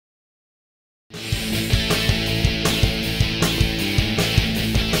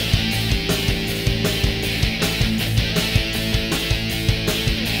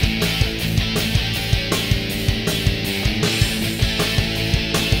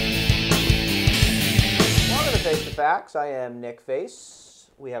Facts. I am Nick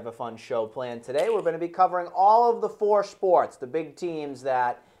Face. We have a fun show planned today. We're going to be covering all of the 4 sports, the big teams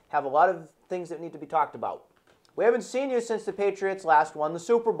that have a lot of things that need to be talked about. We haven't seen you since the Patriots last won the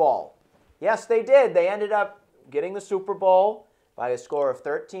Super Bowl. Yes, they did. They ended up getting the Super Bowl by a score of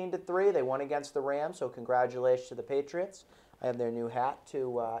 13-3. They won against the Rams, so congratulations to the Patriots. I have their new hat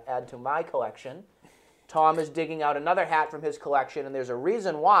to add to my collection. Tom is digging out another hat from his collection, and there's a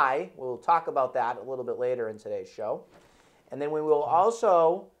reason why. We'll talk about that a little bit later in today's show. And then we will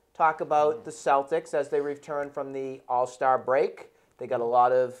also talk about the Celtics as they return from the All-Star break. They got a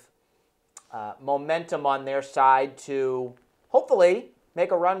lot of momentum on their side to hopefully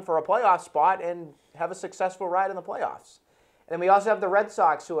make a run for a playoff spot and have a successful ride in the playoffs. And then we also have the Red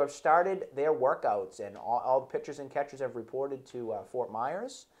Sox who have started their workouts, and all the pitchers and catchers have reported to Fort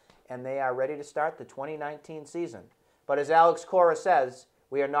Myers, and they are ready to start the 2019 season. But as Alex Cora says,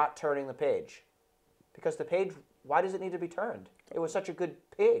 we are not turning the page. Because the page, why does it need to be turned? It was such a good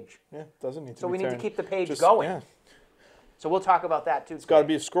page. Yeah, it doesn't need to be turned. So we need to keep the page going. Yeah. So we'll talk about that too. It's got to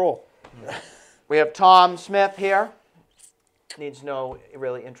be a scroll. We have Tom Smith here. Needs no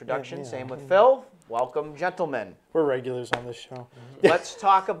really introduction. Same with Phil. Welcome, gentlemen. We're regulars on this show. Let's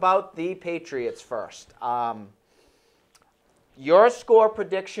talk about the Patriots first. Your score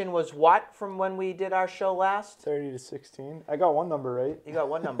prediction was what from when we did our show last? 30-16. I got one number right. You got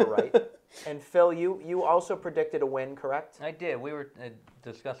one number right. And Phil, you also predicted a win, correct? I did. We were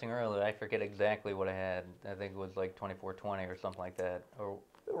discussing earlier. I forget exactly what I had. I think it was like 24-20 or something like that. Or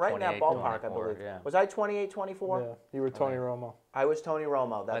right in that ballpark, I believe. Yeah. Was I 28-24? Yeah, you were Tony Romo. I was Tony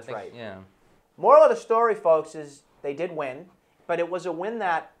Romo, that's right. Yeah. Moral of the story, folks, is they did win, but it was a win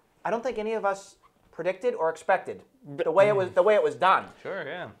that I don't think any of us predicted or expected. The way it was done. Sure,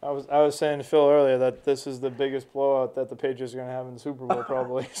 yeah. I was saying to Phil earlier that this is the biggest blowout that the Patriots are going to have in the Super Bowl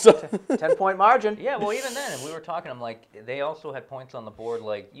probably. So 10-point margin. Yeah, well, even then, we were talking. I'm like, they also had points on the board.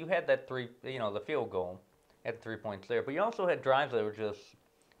 Like you had that the field goal, had 3 points there, but you also had drives that were just,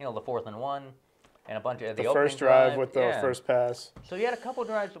 the 4th and 1, and a bunch of the first drive with the first pass. So you had a couple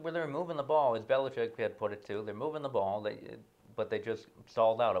drives where they were moving the ball, as Belichick had put it too. They're moving the ball, but they just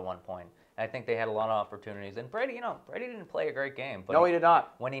stalled out at one point. I think they had a lot of opportunities. And Brady, Brady didn't play a great game. But no, he did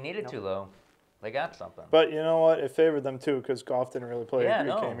not. When he needed to, though, they got something. But you know what? It favored them, too, because Goff didn't really play a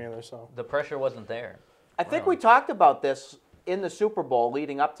great game either. So the pressure wasn't there. I think we talked about this in the Super Bowl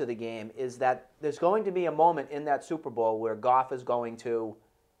leading up to the game, is that there's going to be a moment in that Super Bowl where Goff is going to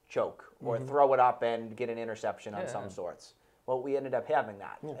choke or throw it up and get an interception on some sorts. Well, we ended up having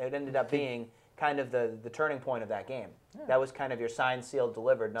that. Yeah. It ended up being kind of the turning point of that game. Yeah. That was kind of your signed, sealed,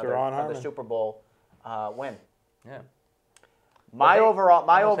 delivered, another Super Bowl win. Yeah. My overall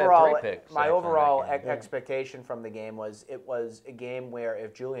expectation from the game was it was a game where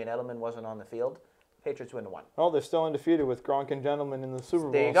if Julian Edelman wasn't on the field, Patriots wouldn't have won. Oh, they're still undefeated with Gronk and Gentleman in the Super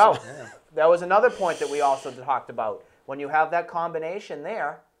Bowl. There you go. Yeah. That was another point that we also talked about. When you have that combination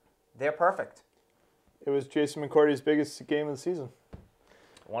there, they're perfect. It was Jason McCourty's biggest game of the season.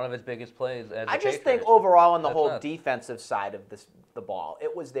 One of his biggest plays as I just think overall on the whole defensive side of the ball,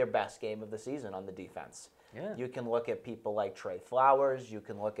 it was their best game of the season on the defense. Yeah. You can look at people like Trey Flowers. You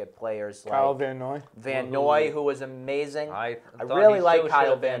can look at players like Kyle Van Noy. Van Noy, who was amazing. I really like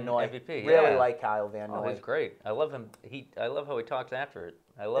Kyle Van Noy. MVP. Really like Kyle Van Noy. Oh, he's great. I love him. I love how he talks after it.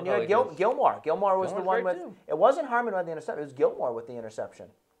 I love and how he Gilmore. Gilmore was the one with. It wasn't Harmon with the interception. It was Gilmore with the interception.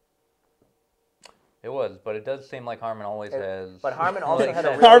 It was, but it does seem like Harmon always has. But Harmon also had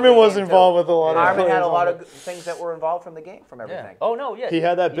a really Harmon was involved with a lot of Harmon had a lot of things that were involved from the game, from everything. Yeah. Oh, no, yeah. He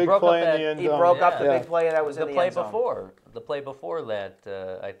had that big play in the end zone. He broke up the big play that was in the end zone. The play before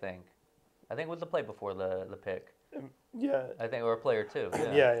that, I think. I think it was the play before the pick. Yeah. I think, or a player too.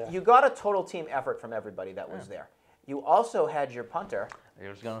 Yeah. You got a total team effort from everybody that was there. You also had your punter. I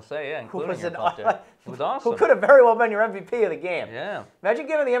was going to say, including your punter. It was awesome. Who could have very well been your MVP of the game. Yeah. Imagine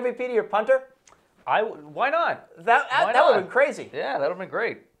giving the MVP to your punter. Why not? That would have been crazy. Yeah, that would have been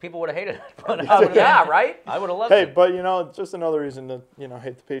great. People would have hated it. But yeah, right? I would have loved it. Hey, but just another reason to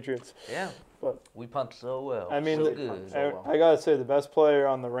hate the Patriots. Yeah. But we punt so well. I mean, so good. I gotta say the best player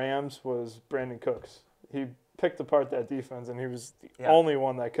on the Rams was Brandon Cooks. He picked apart that defense, and he was the only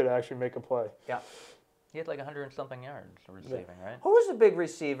one that could actually make a play. Yeah. He had like 100-something yards receiving, right? Who was the big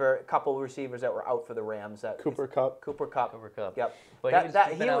receiver? A couple of receivers that were out for the Rams. Cooper Kupp. Cooper Kupp. Yep.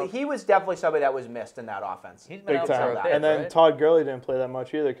 But he was definitely somebody that was missed in that offense. He's been big out time. for a bit, and then right? Todd Gurley didn't play that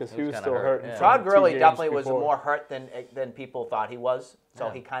much either because he was still hurt. Yeah. Todd Gurley definitely was more hurt than people thought he was, so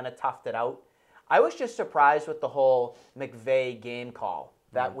he kind of toughed it out. I was just surprised with the whole McVay game call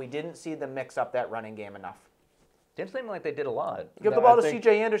that we didn't see them mix up that running game enough. Didn't seem like they did a lot. Give the ball to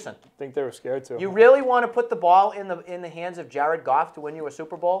C.J. Anderson. I think they were scared to. You really want to put the ball in the hands of Jared Goff to win you a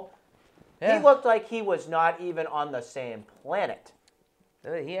Super Bowl? Yeah. He looked like he was not even on the same planet He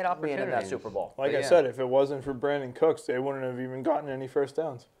had being opportunities. in that Super Bowl. Like I said, if it wasn't for Brandon Cooks, they wouldn't have even gotten any first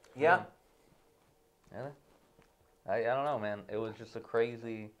downs. Yeah. Yeah. I don't know, man. It was just a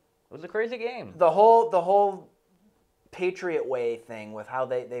crazy game. The whole Patriot way thing with how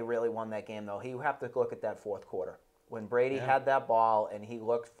they really won that game, though, you have to look at that fourth quarter. When Brady had that ball and he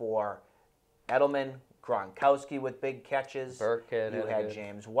looked for Edelman, Gronkowski with big catches. Burkhead. You had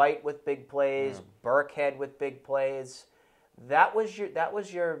James White with big plays, Burkhead with big plays. That was your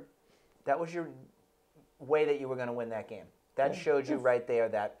way that you were going to win that game. That showed you right there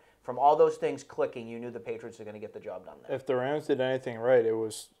that from all those things clicking, you knew the Patriots were going to get the job done there. If the Rams did anything right, it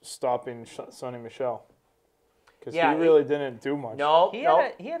was stopping Sonny Michel. Because Yeah, he really didn't do much.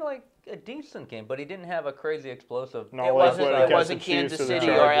 He had like a decent game, but he didn't have a crazy explosive. No, It like wasn't. what It against wasn't the Chiefs Kansas or the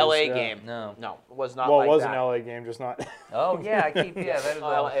City or Chargers, LA yeah. game. No. No, it was not. Well, like it was that. an LA game, just not. Oh yeah, that is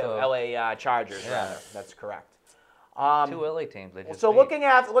also LA Chargers. Yeah. Rather. That's correct. two LA teams. They just So beat.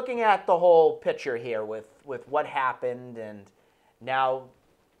 looking at the whole picture here with what happened, and now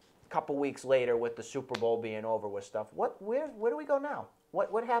a couple weeks later with the Super Bowl being over with stuff. Where do we go now?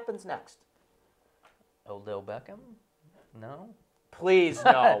 What happens next? Odell Beckham? No. Please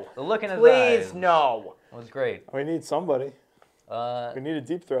no. The look in his Please eyes no. was great. We need somebody. Uh, We need a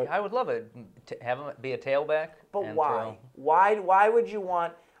deep threat. I would love it. Have him be a tailback. But and why? throw. Why would you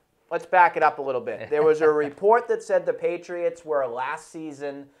want? Let's back it up a little bit. There was a report that said the Patriots were last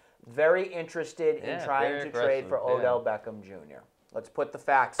season very interested in Yeah, trying very to trade for aggressive, Odell Beckham Jr. Let's put the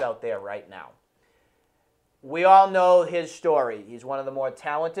facts out there right now. We all know his story. He's one of the more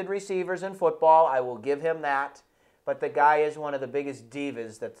talented receivers in football. I will give him that. But the guy is one of the biggest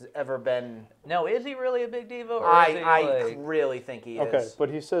divas that's ever been. Now, is he really a big diva? Or is he I like... really think he Okay, is. but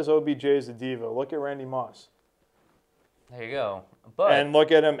he says OBJ is a diva. Look at Randy Moss. There you go. But And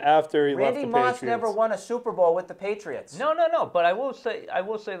look at him after he Randy left the Moss Patriots. never won a Super Bowl with the Patriots. no. But I will say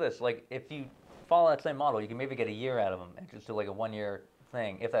this. Like, if you follow that same model, you can maybe get a year out of him and just do like a 1 year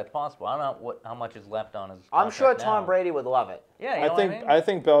thing, if that's possible. I don't know how much is left on his. I'm sure contract Tom now. Brady would love it. Yeah, you know I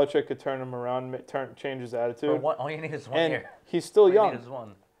think Belichick could turn him around, change his attitude. all you need is 1 and year. he's still All you young. need is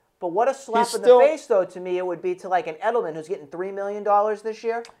one. But what a slap He's in still- the face, though, to me, it would be to like an Edelman who's getting $3 million this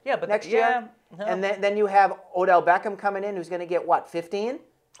year. Yeah, but next year, no. and then you have Odell Beckham coming in, who's going to get what, 15?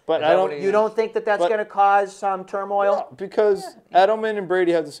 But Is I that don't. what he- You don't think that that's But- going to cause some turmoil? No, because Edelman and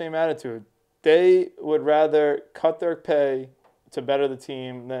Brady have the same attitude. They would rather cut their pay to better the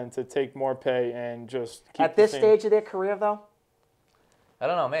team than to take more pay and just keep At the this same. stage of their career, though, I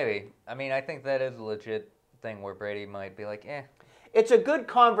don't know. Maybe. I mean, I think that is a legit thing where Brady might be like, eh. it's a good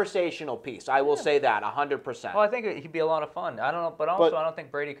conversational piece. I will say that 100%. Well, I think he'd be a lot of fun. I don't know, but also But- I don't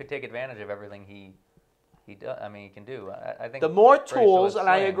think Brady could take advantage of everything he does. I mean, he can do. I think The more Brady still tools, has and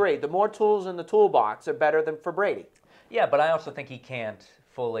I swing. agree, the more tools in the toolbox are better than for Brady. Yeah, but I also think he can't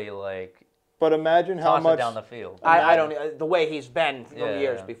fully like But imagine how toss much. it down the field. I don't the way he's been the Yeah,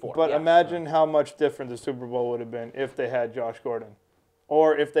 years yeah. before. But yeah. imagine how much different the Super Bowl would have been if they had Josh Gordon,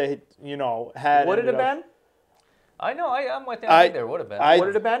 or if they, had. Would it have ended up- been? I know. I'm with you. I think there would have been. I- Would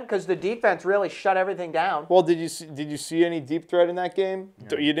it have been? Because the defense really shut everything down. Well, did you see any deep threat in that game?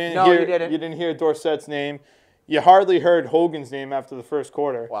 You didn't No, hear. you didn't. You didn't hear Dorsett's name. You hardly heard Hogan's name after the first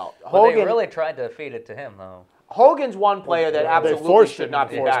quarter. Well, Well, they Hogan, really tried to feed it to him, though. Hogan's one player that They absolutely forced should him not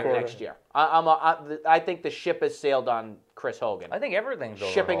in be the back fourth quarter. next year. I think the ship has sailed on Chris Hogan. I think everything's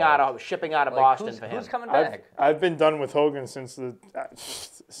Shipping out overhauled. of Like, Boston who's, for him. who's coming I've, back? I've been done with Hogan since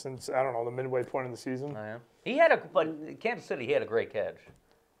I don't know, the midway point of the season. Oh, yeah. He had but Kansas City, he had a great catch.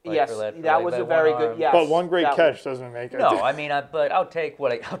 Like, Yes, for that like, was a that very one good. arm. Yes, But one great that catch doesn't make it. No, I mean, but I'll take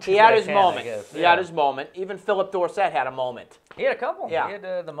what I. I'll take He what had I his can, I moment. guess. He Yeah. had his moment. Even Philip Dorsett had a moment. He had a couple. Yeah. He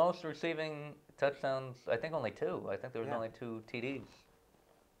had the most receiving touchdowns. I think only 2. I think there was only 2 TDs.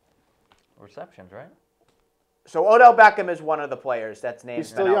 Receptions, right? So Odell Beckham is one of the players that's named. He's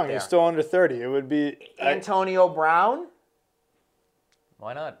still young. He's still under 30. It would be. Antonio Brown.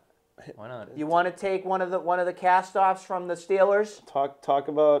 Why not? Why not? You want to take one of the cast-offs from the Steelers? Talk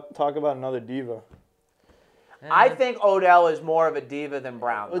about another diva. I think Odell is more of a diva than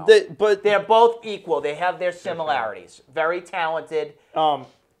Brown. Though. But They're both equal. They have their similarities. Very talented.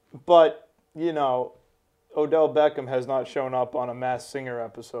 but Odell Beckham has not shown up on a Masked Singer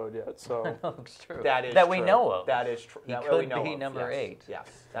episode yet. So It's true. That is that true. we know of. That is true. He that could we know be of. number Yes. 8. Yes,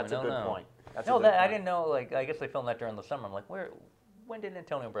 that's We a don't good know. point. That's No, a good I point. didn't know. Like, I guess they filmed that during the summer. I'm like, when did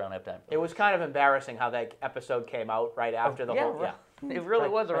Antonio Brown have time? It was kind of embarrassing how that episode came out right after the yeah, whole. right. Yeah, It really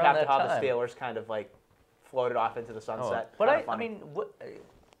was right around after that how time. the Steelers kind of like floated off into the sunset. But Kinda I funny. mean,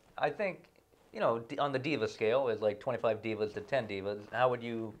 I think, on the diva scale is like 25 divas to 10 divas. How would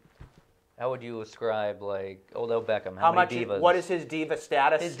you ascribe like Odell Beckham? How many much? divas? What is his diva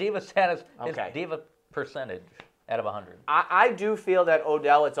status? his diva status? Okay. His diva percentage out of 100. I do feel that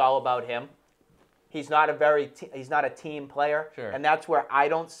Odell, it's all about him. He's not he's not a team player, Sure. and that's where I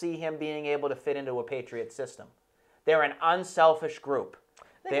don't see him being able to fit into a Patriot system. They're an unselfish group.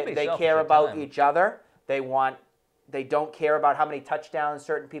 They can be They selfish care at about times. each other. They don't care about how many touchdowns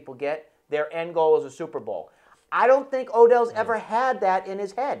certain people get. Their end goal is a Super Bowl. I don't think Odell's ever had that in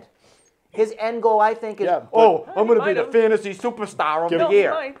his head. His end goal, I think, is, Yeah, I'm going to be might the have. fantasy superstar of No, the he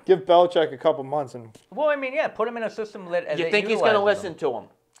year. might. Give Belichick a couple months, and Well, I mean, yeah, put him in a system that You that think he's going to utilizes listen him. to him?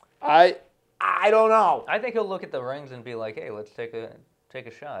 I I don't know. I think he'll look at the rings and be like, "Hey, let's take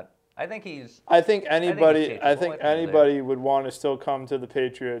a shot." I think he's. think anybody teachable. I I think think he's anybody would want to still come to the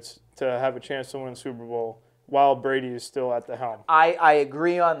Patriots to have a chance to win a Super Bowl while Brady is still at the helm. I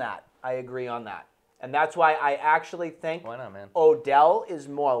agree on that. And that's why I actually think Why not, man? Odell is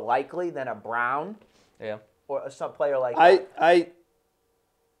more likely than a Brown Yeah. or some player like that.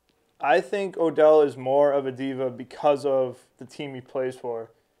 I think Odell is more of a diva because of the team he plays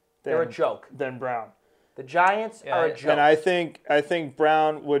for. They're a joke. Than Brown. The Giants Yeah, are a I- joke. And I think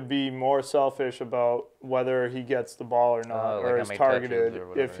Brown would be more selfish about whether he gets the ball or not, like or how is many touches targeted or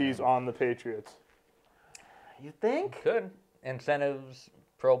whatever, if he's yeah. on the Patriots. You think? Good incentives,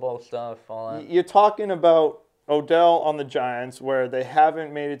 Pro Bowl stuff, all that. You're talking about Odell on the Giants, where they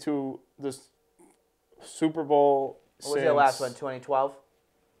haven't made it to this Super Bowl What was their last one? 2012?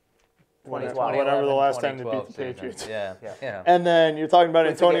 2012. Whatever the last time they beat 2011, the 2012 Patriots. season. Yeah. Yeah. Yeah. And then you're talking about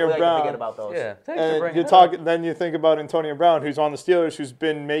We Antonio like to Brown. forget about those. Yeah. Thanks for And bringing you it talk. up. Then you think about Antonio Brown, who's on the Steelers, who's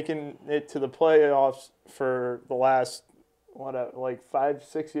been making it to the playoffs for the last like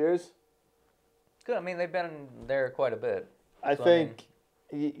 5-6 years. Good. I mean, they've been there quite a bit. I So, think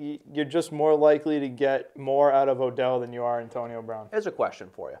you're just more likely to get more out of Odell than you are Antonio Brown. Here's a question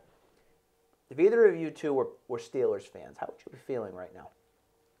for you. If either of you two were Steelers fans, how would you be feeling right now?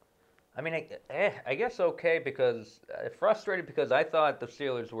 I mean, I guess okay because frustrated because I thought the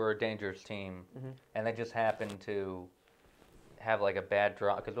Steelers were a dangerous team, and they just happened to have like a bad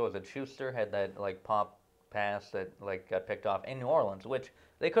draw. Because what was it? Schuster had that like pop pass that like got picked off in New Orleans, which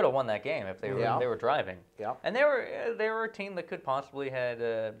they could have won that game if they were driving. Yeah. And they were a team that could possibly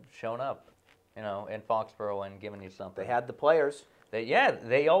had shown up, in Foxborough and given you something. They had the players.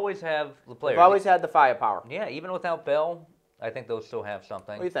 They always have the players. They've always had the firepower. Yeah, even without Bell, I think they'll still have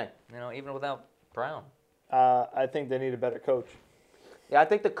something. What do you think? Even without Brown. I think they need a better coach. Yeah, I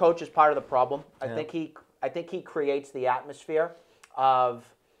think the coach is part of the problem. I Yeah. think he creates the atmosphere of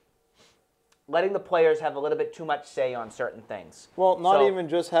letting the players have a little bit too much say on certain things. Well, not So- even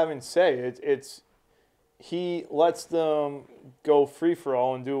just having say. It's he lets them go free for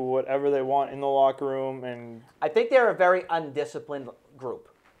all and do whatever they want in the locker room, and I think they're a very undisciplined group.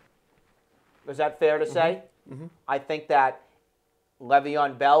 Is that fair to say? Mm-hmm. I think that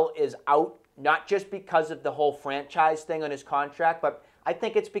Le'Veon Bell is out not just because of the whole franchise thing on his contract, but I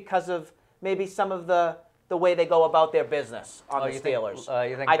think it's because of maybe some of the way they go about their business on the you think- Steelers.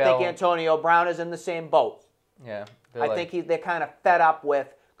 you think I Bell- think Antonio Brown is in the same boat. Yeah. I think they're kind of fed up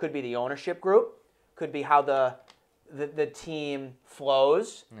with, could be the ownership group, could be how the team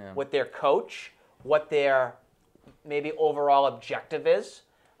flows with their coach, what their maybe overall objective is.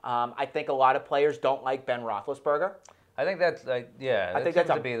 I think a lot of players don't like Ben Roethlisberger. I think that's I think that's seems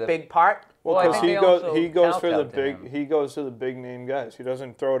a to be the big part. Well, I because think he they goes also he goes for the kowtowed to big him. he goes to the big name guys. He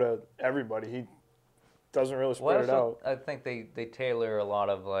doesn't throw to everybody. He doesn't really spread it out. I think they tailor a lot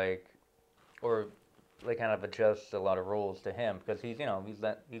of or they kind of adjust a lot of rules to him because he's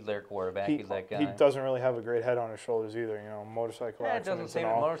their quarterback. He's that guy. He doesn't really have a great head on his shoulders either. Motorcycle Yeah, it doesn't accidents seem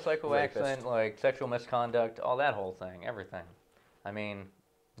and all. motorcycle Rapist. accident, like sexual misconduct, all that whole thing, everything. I mean,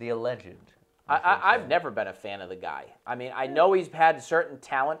 the alleged. I've never been a fan of the guy. I mean, I know he's had certain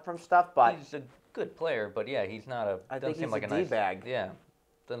talent from stuff, but He's a good player, but yeah, he's not a. I doesn't think seem he's like a nice D-bag. Yeah,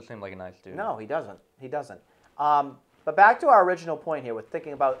 doesn't seem like a nice dude. no, he doesn't. He doesn't. But back to our original point here with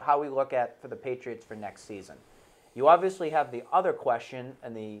thinking about how we look at for the Patriots for next season. You obviously have the other question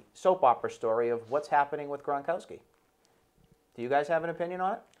and the soap opera story of what's happening with Gronkowski. Do you guys have an opinion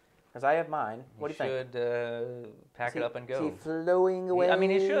on it? Because I have mine. What do you think? Should pack it up and go. Is he flowing away? I mean,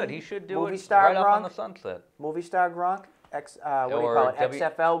 he should. He should do Movie it star right up on Gronk? the sunset. Movie star Gronk? What do you Or call it?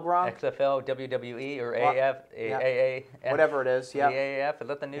 XFL Gronk? XFL, WWE, or What? AF, Yeah. AAF. Whatever it is, yeah. The AAF, is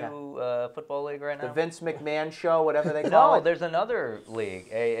that the new football league right now? The Vince McMahon show, whatever they call No, it. there's another league,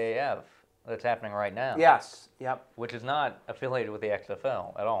 AAF, that's happening right now. Yes, yep. Which is not affiliated with the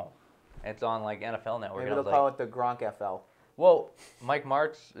XFL at all. It's on like NFL Network. Maybe and I they'll was call like, it the Gronk FL. well, Mike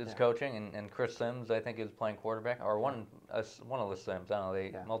Martz is coaching, and Chris Sims, I think, is playing quarterback, or one of the Sims. I don't know.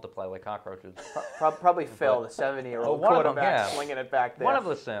 They multiply like cockroaches. Probably Phil, the 70-year-old one of them, quarterback, yeah. slinging it back there. One of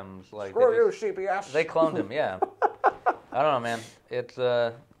the Sims, like Screw you, CBS. they cloned him. Yeah. I don't know, man. It's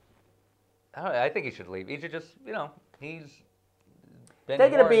I think he should leave. He should just, he's been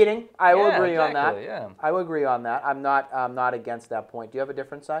Taking a more- beating. I will Yeah, agree on that. exactly, yeah. I will agree on that. I'm not against that point. Do you have a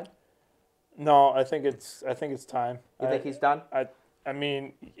different side? No, I think it's time. You think he's done? I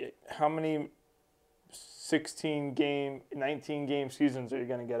mean, how many 19 game seasons are you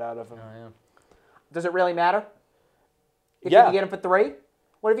going to get out of him? Oh, yeah. Does it really matter? If Yeah. you get him for 3?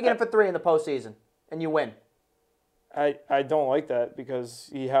 What if you get him for 3 in the postseason and you win? I don't like that because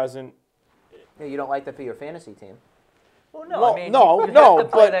he hasn't. Yeah, you don't like that for your fantasy team. Well, no, Well, I mean, no, you have no, to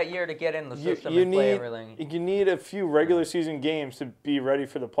play but that year to get in the system you and play need everything. you need a few regular season games to be ready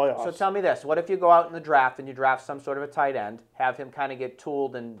for the playoffs. So tell me this. What if you go out in the draft and you draft some sort of a tight end, have him kind of get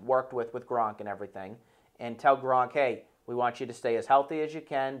tooled and worked with Gronk and everything, and tell Gronk, hey, we want you to stay as healthy as you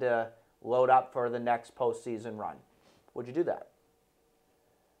can to load up for the next postseason run. Would you do that?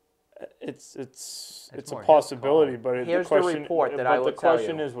 It's a more his possibility, call. but Here's the the question, report that but I the would tell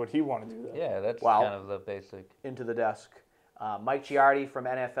question you. is, would he want to do that? Yeah, that's Well- kind of the basic. Into the desk. Mike Giardi from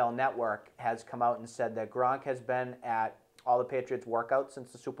NFL Network has come out and said that Gronk has been at all the Patriots workouts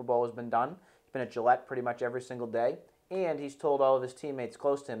since the Super Bowl has been done. He's been at Gillette pretty much every single day, and he's told all of his teammates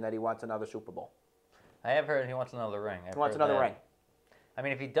close to him that he wants another Super Bowl. I have heard he wants another ring. He wants another ring. I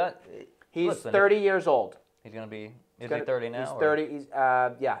mean, if he does, He's listen, 30 years old. He's going to be. Is he 30 now? He's or-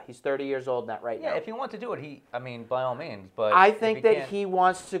 30. He's 30 years old right now. Yeah, if you want to do it, I mean, by all means. But I if think can't- that he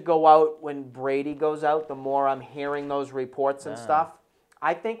wants to go out when Brady goes out. The more I'm hearing those reports and stuff,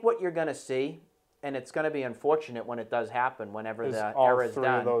 I think what you're going to see, and it's going to be unfortunate when it does happen, whenever Is the all era is three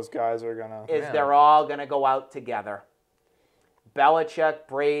done, of those guys are gonna. is Yeah. they're all going to go out together. Belichick,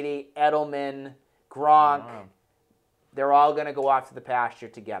 Brady, Edelman, Gronk, they're all going to go off to the pasture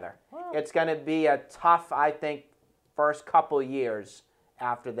together. It's going to be a tough, I think, first couple years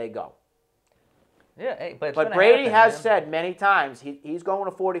after they go. Yeah, hey, but it's But gonna Brady happen, has man. said many times he's going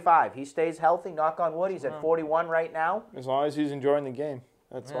to 45. He stays healthy, knock on wood. He's at 41 right now. As long as he's enjoying the game,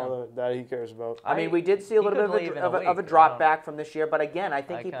 that's Yeah. all that he cares about. I mean, we did see a he little could bit leave in of a a week, drop yeah. back from this year, but again, I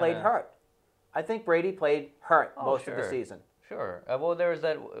think I he played kinda- hurt. I think Brady played hurt Oh, most of the sure. season. Sure. Well, there was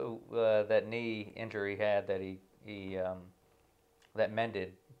that knee injury he had that he that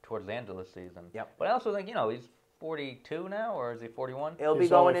mended towards the end of the season. Yep. But I also think he's 42 now, or is he 41? He'll be He's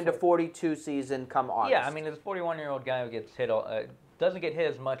going only into for- 42 season come August. Yeah, I mean, this 41-year-old guy who gets hit, doesn't get hit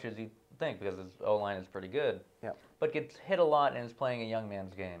as much as you think because his O-line is pretty good. Yep. But gets hit a lot and is playing a young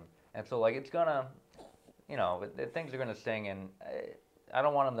man's game. And so, like, it's going to, things are going to sting. And I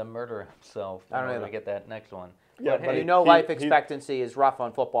don't want him to murder himself in I don't order either. to get that next one. Yeah, but but hey, you know, he- life he- expectancy is rough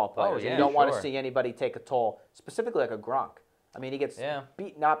on football players. yeah, You don't want to sure. see anybody take a toll, specifically like a Gronk. I mean, he gets Yeah.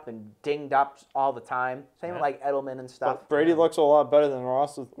 beaten up and dinged up all the time. Same with like Edelman and stuff. But Brady looks a lot better than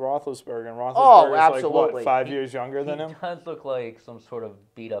Roethlisberger, and Roethlisberger's Oh, like, absolutely. what, 5 years younger than he him? does look like some sort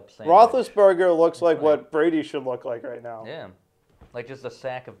of beat-up sandwich. Roethlisberger looks like what Brady should look like right now. Yeah. Like just a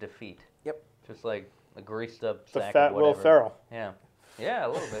sack of defeat. Yep. Just like a greased-up The sack fat of Will whatever. Ferrell. Yeah. Yeah, a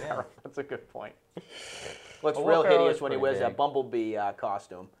little bit, yeah. That's a good point. Looks Well, real Will Ferrell hideous is when he pretty wears big. that bumblebee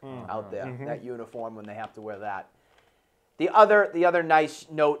costume out there, that uniform when they have to wear that. The other nice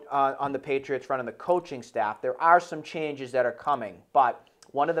note on the Patriots front and the coaching staff, there are some changes that are coming, but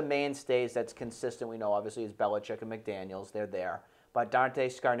one of the mainstays that's consistent, we know obviously, is Belichick and McDaniels. They're there. But Dante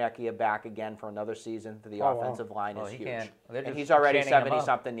Scarnecchia back again for another season for the wow. offensive line Oh, is he huge. can't- they're And just he's already chaining him up.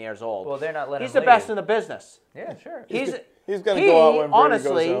 70-something years old. Well, they're not letting He's him the best leave. in the business. Yeah, sure. He's He's gonna go out when Brady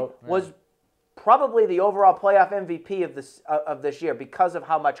honestly goes out. was probably the overall playoff MVP of this year because of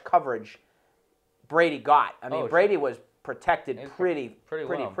how much coverage Brady got. I mean, Oh, Brady was protected He's pretty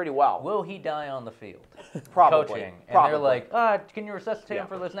pretty well. Will he die on the field? Probably. Coaching. And Probably. they're like, can you resuscitate him Yeah.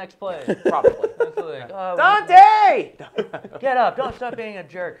 for this next play? Probably. It's like, oh, Dante, get up. Don't stop being a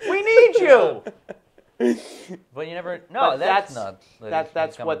jerk. we need you. But you never. No, But that's nuts.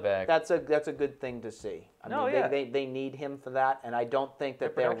 That's coming what. back. That's a good thing to see. I No, mean, yeah. they need him for that, and I don't think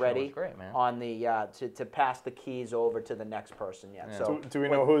that Their they're production ready was great, man. on the to pass the keys over to the next person yet. Yeah. So Do we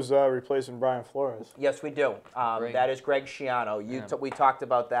know who's replacing Brian Flores? yes, we do. Greg. That is Greg Schiano. Yeah. We talked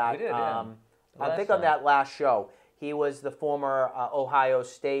about that. We did, yeah. I Last think on time. that last show, he was the former Ohio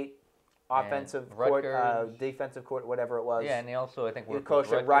State offensive court, Rutgers. defensive court, whatever it was. Yeah, and he also, I think, He worked coached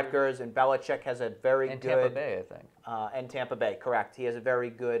with at Rutgers, and Belichick has a very and good Tampa Bay, I think. and Tampa Bay, correct. He has a very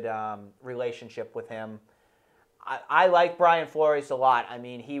good relationship with him. I like Brian Flores a lot. I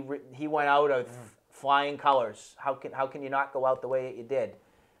mean, he went out of flying colors. How can you not go out the way you did?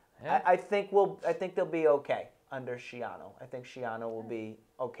 Yeah. I think they'll be okay under Schiano. I think Schiano will be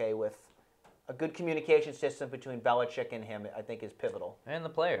okay with a good communication system between Belichick and him. I think is pivotal. And the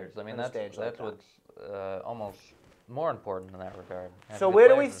players. I mean, On a that's stage like that. what's almost more important in that regard. Have So the where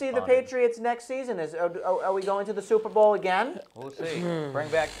do we players see the responding. Patriots next season? Are we going to the Super Bowl again? We'll see. Bring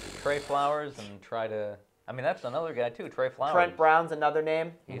back Trey Flowers and try to. I mean, that's another guy too, Trey Flowers. Trent Brown's another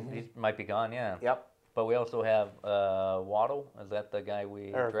name. He might be gone, yeah. Yep. But we also have Waddle. Is that the guy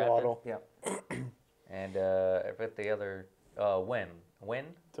we Eric drafted? Waddle. Yep. And I bet the other Wynn.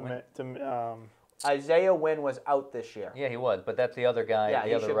 Isaiah Wynn was out this year. Yeah, he was, but that's the other guy. Yeah, the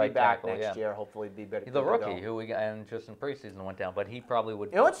he other should right be back tackle, next yeah. year. Hopefully, be better. The good to rookie go. who we got and just in preseason went down, but he probably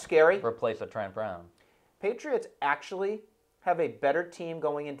would You know what's scary? replace a Trent Brown. Patriots actually have a better team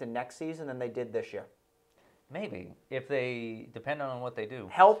going into next season than they did this year. Maybe if they depend on what they do.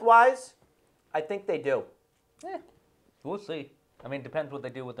 Health-wise, I think they do. Yeah, we'll see. I mean, depends what they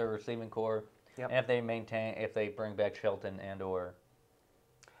do with their receiving core, Yep. and if they bring back Shelton and or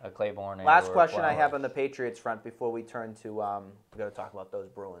Claiborne. And Last or question I Flowers. have on the Patriots front before we turn to we got to talk about those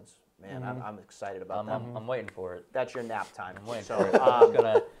Bruins. Man, I'm excited about that. I'm waiting for it. That's your nap time. I'm waiting So, for it. I'm just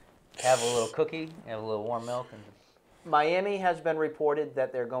gonna have a little cookie, have a little warm milk, and just. Miami has been reported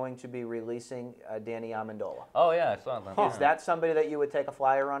that they're going to be releasing Danny Amendola. Oh yeah, I saw that. Is that somebody that you would take a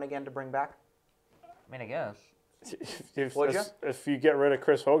flyer on again to bring back? I mean, I guess. Would you? If you get rid of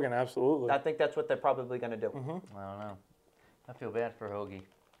Chris Hogan, absolutely. I think that's what they're probably going to do. I don't know. I feel bad for Hoagie.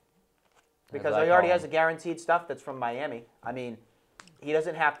 Because As I he already call has the him. guaranteed stuff that's from Miami. I mean, he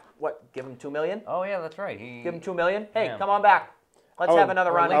doesn't have give him $2 million? Oh yeah, that's right. He Give him $2 million? Hey, Yeah. come on back. Let's I would- have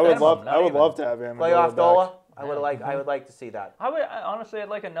another round. I of would minimum. love- I would even. love to have him. Playoff Dola. I would Yeah. I would like to see that. honestly, I'd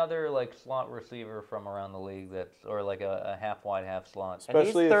like another slot receiver from around the league or like a half wide, half slot. And he's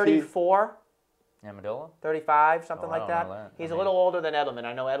Especially if he- 34, Amendola? 35, something Oh, I like don't that. know that. He's I a mean- little older than Edelman.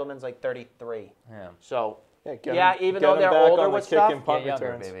 I know Edelman's like 33. Yeah. So, Yeah, even get though him they're back older on the with kick stuff, and punt Get younger,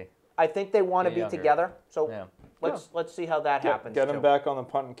 returns. baby. I think they want to Get be younger. together. So Yeah. let's see how that happens. Get him too. back on the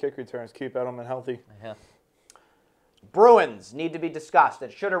punt and kick returns. Keep Edelman healthy. Yeah. Bruins need to be discussed.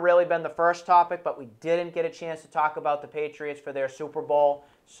 It should have really been the first topic, but we didn't get a chance to talk about the Patriots for their Super Bowl.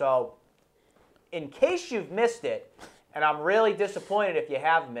 So, in case you've missed it, and I'm really disappointed if you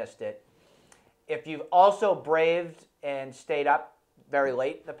have missed it, if you've also braved and stayed up very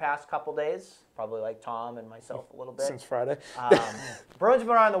late the past couple days, probably like Tom and myself a little bit. Since Friday. Bruins have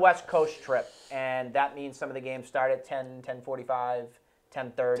been on the West Coast trip, and that means some of the games start at 10, 10:45,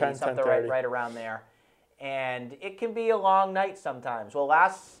 10:30, 10, something 10:30. right around there. And it can be a long night sometimes. Well,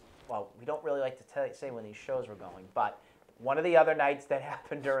 we don't really like to say when these shows were going, but one of the other nights that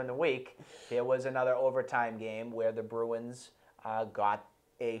happened during the week, there was another overtime game where the Bruins got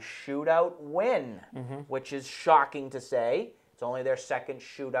a shootout win, which is shocking to say. It's only their second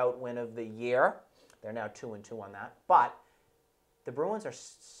shootout win of the year. They're now 2-2 on that. But the Bruins are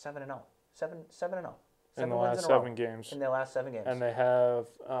 7-0. 7-0. In the wins last in a row 7 games. in their last 7 games. And they have,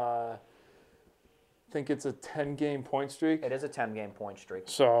 I think it's a 10-game point streak. It is a 10-game point streak.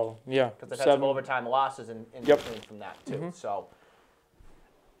 So, yeah. Because they've had some overtime losses in Yep. between from that, too. So,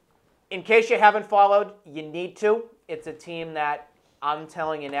 in case you haven't followed, you need to. It's a team that I'm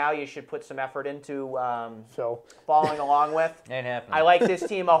telling you now you should put some effort into Phil. following along with. Ain't happening. I like this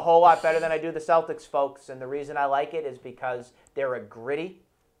team a whole lot better than I do the Celtics, folks. And the reason I like it is because they're a gritty.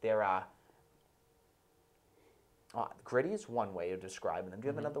 Gritty is one way of describing them. Do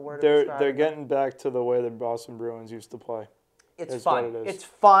you have another word? They're describing them? getting back to the way the Boston Bruins used to play. It's is fun. what it is. It's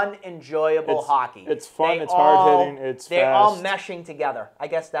fun, enjoyable It's- hockey. it's fun, They it's hard-hitting, it's They're all fast. meshing together. I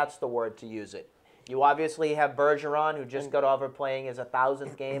guess that's the word to use it. You obviously have Bergeron, who just got over playing his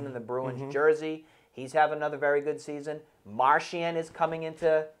 1,000th game in the Bruins jersey. He's having another very good season. Marchand is coming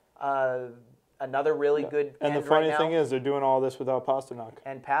into another really good And the end funny right thing now. is, they're doing all this without Pasternak.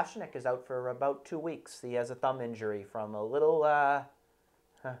 And Pasternak is out for about 2 weeks. He has a thumb injury from a little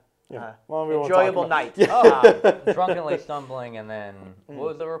Yeah. Well, we won't talk enjoyable about- night. Drunkenly stumbling, and then what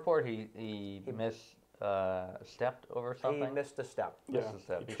was the report? He stepped over something. He missed a step. Yeah, Missed a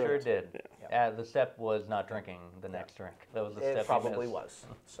step. he He sure tripped. did. The step was not drinking the next drink. That was the step. It he probably missed. was.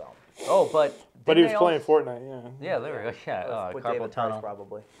 So. Oh, but But he didn't was they playing also- Fortnite, yeah. Yeah, there we go. Yeah, With carpal David tunnel. Price,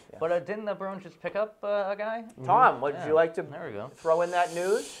 probably. Yeah. But didn't the Bruins just pick up a guy? Tom, would Yeah, you like to there we go. throw in that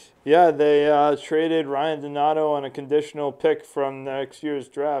news? Yeah, they traded Ryan Donato on a conditional pick from next year's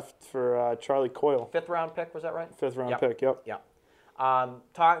draft for Charlie Coyle. 5th round pick, was that right? 5th round Yep. pick, yep. Yeah.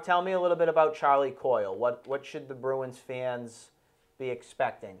 Tell me a little bit about Charlie Coyle. What should the Bruins fans be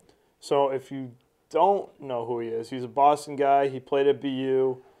expecting? So if you don't know who he is. He's a Boston guy. He played at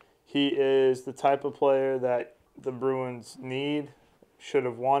BU. He is the type of player that the Bruins need, should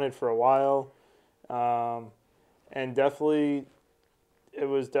have wanted for a while. And definitely, it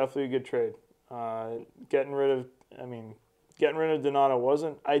was definitely a good trade. Getting rid of Donato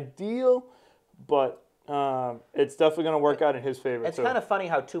wasn't ideal, but it's definitely going to work out in his favor. It's kind of funny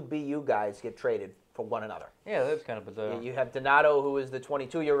how two BU guys get traded for one another. Yeah, that's kind of bizarre. You have Donato, who is the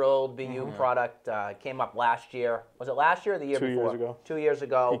 22-year-old BU product, came up last year. Was it last year or the year 2 before? years ago. 2 years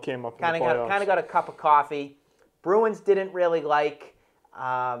ago. He came up in the playoffs. Kind of got a cup of coffee. Bruins didn't really like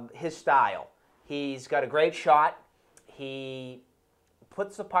his style. He's got a great shot. He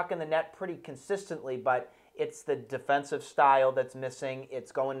puts the puck in the net pretty consistently, but it's the defensive style that's missing.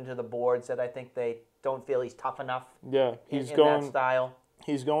 It's going into the boards that I think they don't feel he's tough enough. Yeah, in that style.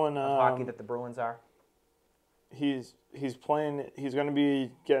 He's going of hockey that the Bruins are. He's playing. He's going to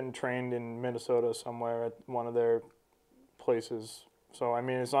be getting trained in Minnesota somewhere at one of their places. So I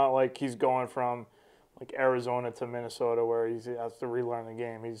mean, it's not like he's going from like Arizona to Minnesota where he has to relearn the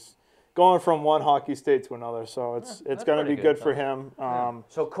game. He's going from one hockey state to another. So it's going to be good for him.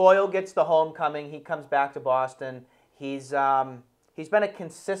 So Coyle gets the homecoming. He comes back to Boston. He's been a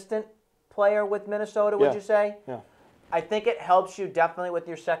consistent player with Minnesota. Would you say? Yeah. I think it helps you definitely with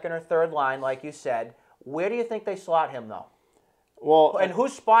your second or third line, like you said. Where do you think they slot him, though? Well, and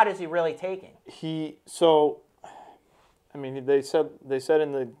whose spot is he really taking? I mean, they said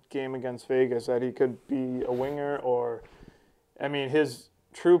in the game against Vegas that he could be a winger, or, I mean, his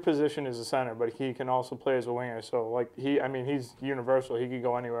true position is a center, but he can also play as a winger. So, like, he's universal. He could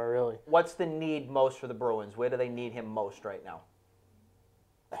go anywhere, really. What's the need most for the Bruins? Where do they need him most right now?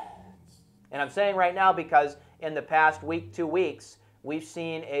 And I'm saying right now because in the past week, 2 weeks, we've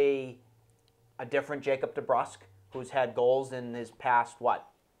seen a different Jacob DeBrusk, who's had goals in his past,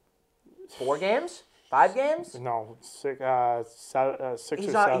 4 games? 5 games? No, 6 or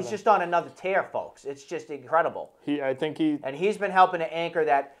 7. He's just on another tear, folks. It's just incredible. And he's been helping to anchor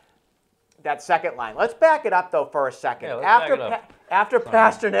that second line. Let's back it up, though, for a second. Yeah, after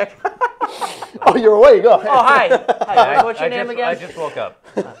Pasternak. Oh, you're away. Go ahead. Oh, hi. What's your name again? I just woke up.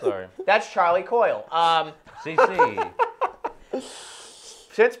 Sorry. That's Charlie Coyle. CC.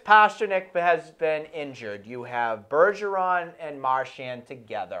 Since Pasternak has been injured, you have Bergeron and Marchand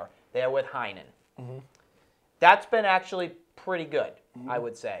together. They're with Heinen. Mm-hmm. That's been actually pretty good, I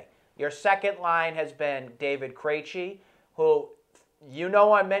would say. Your second line has been David Krejci, who,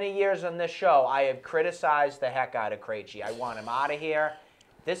 on many years on this show, I have criticized the heck out of Krejci. I want him out of here.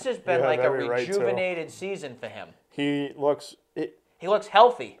 This has been like a rejuvenated season for him. He looks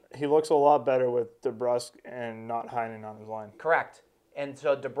healthy. He looks a lot better with DeBrusk and not Heinen on his line. Correct. And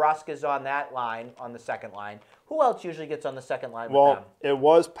so DeBrusk is on that line, on the second line. Who else usually gets on the second line with them? Well, it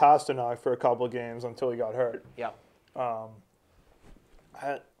was Pasternak for a couple of games until he got hurt. Yep.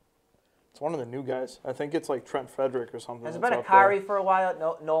 It's one of the new guys. I think it's like Trent Frederick or something. Has it been Akari for a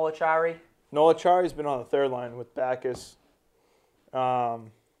while? Nola Chari? Nola Chari's been on the third line with Backus. It's not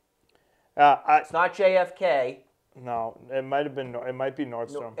JFK. No, it might have been. It might be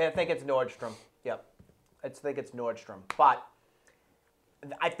Nordstrom. I think it's Nordstrom. Yep. I think it's Nordstrom. But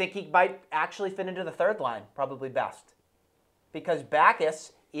I think he might actually fit into the third line, probably best. Because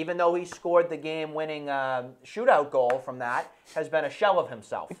Backus, even though he scored the game-winning shootout goal from that, has been a shell of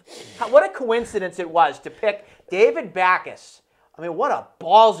himself. What a coincidence it was to pick David Backus. I mean, what a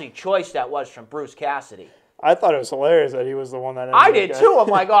ballsy choice that was from Bruce Cassidy. I thought it was hilarious that he was the one that. I did too. I'm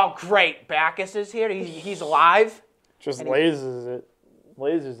like, oh, great, Backus is here. He's alive. Just lasers it.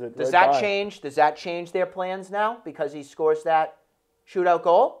 Does that change? Does that change their plans now because he scores that shootout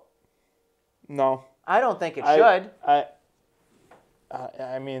goal? No. I don't think it should.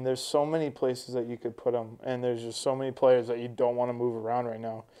 I mean, there's so many places that you could put him, and there's just so many players that you don't want to move around right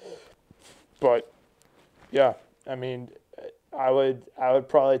now. But yeah, I mean, I would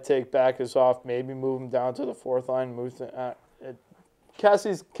probably take Backus off, maybe move him down to the fourth line.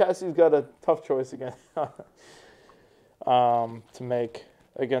 Cassie's got a tough choice again to make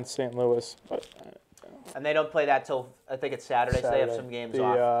against St. Louis, but. And they don't play that till I think it's Saturday. So they have some games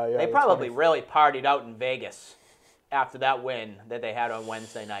off. Yeah, they probably really partied out in Vegas after that win that they had on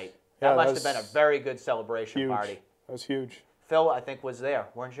Wednesday night. That must have been a very good celebration party. That was huge. Phil, I think, was there,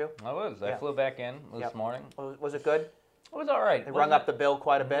 weren't you? I was. I flew back in this morning. Was it good? It was all right. They rung up the bill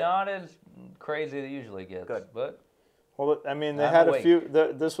quite a bit? Not as crazy as it usually gets. Good. But well, I mean, they had a few.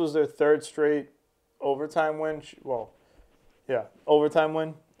 This was their third straight overtime win. Overtime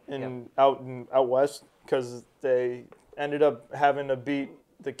win out west because they ended up having to beat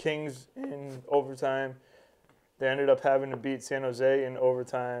the Kings in overtime. They ended up having to beat San Jose in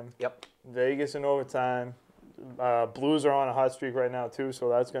overtime. Yep. Vegas in overtime. Blues are on a hot streak right now too, so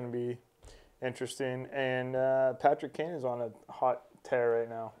that's going to be interesting. And Patrick Kane is on a hot tear right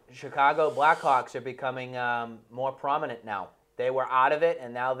now. Chicago Blackhawks are becoming more prominent now. They were out of it,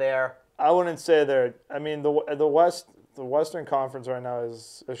 and now they're. I wouldn't say they're. I mean, the Western Conference right now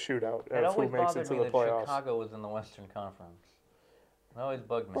is a shootout of who makes it to the playoffs. Chicago was in the Western Conference. It always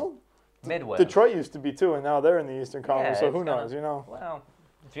bugged me. Well, Midwest. Detroit used to be too, and now they're in the Eastern Conference. Yeah, so who knows? Well,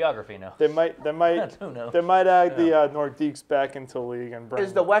 geography knows. They might Who knows? They might add the Nordiques back into the league and bring.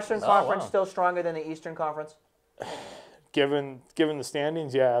 Is the Western Conference wow. still stronger than the Eastern Conference? Given the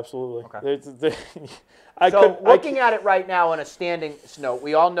standings, yeah, absolutely. Okay. So looking at it right now on a standings note,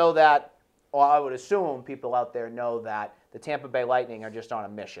 we all know that, or I would assume people out there know that the Tampa Bay Lightning are just on a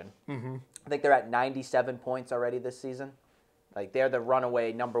mission. Mm-hmm. I think they're at 97 points already this season. Like, they're the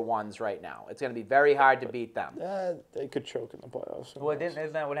runaway number ones right now. It's going to be very hard to beat them. They could choke in the playoffs. Well,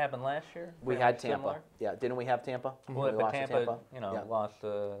 isn't that what happened last year? We had Tampa. Similar? Yeah, didn't we have Tampa? Well, We but lost to Tampa, Yeah. lost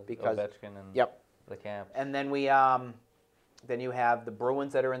Because- Ovechkin and Yep. the Caps. And then then you have the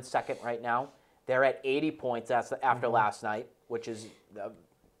Bruins that are in second right now. They're at 80 points after last night, which is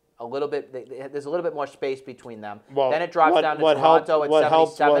a little bit. There's a little bit more space between them. Well, then it drops down to what Toronto helped, at what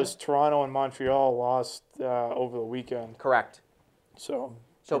 77. helped was Toronto and Montreal lost over the weekend. Correct. So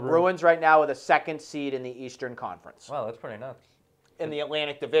Bruins right now are the second seed in the Eastern Conference. Wow, that's pretty nuts. In the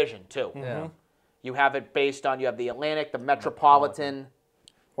Atlantic Division too. Yeah. You have it based on you have the Atlantic, the Metropolitan.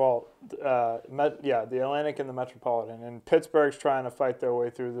 Well, the Atlantic and the Metropolitan, and Pittsburgh's trying to fight their way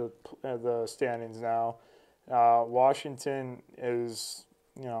through the standings now. Washington is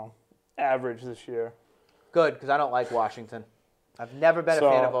average this year. Good, because I don't like Washington. I've never been a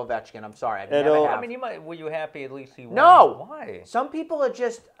fan of Ovechkin. I'm sorry, I never have. I mean, were you happy at least he won? No. Why? Some people are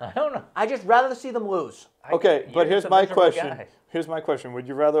just. I don't know. I just rather see them lose. Okay, but You're here's just a my miserable question. guy. Here's my question. Would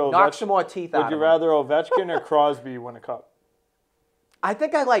you rather Knock some more teeth out Would you of them. rather Ovechkin or Crosby win a cup? I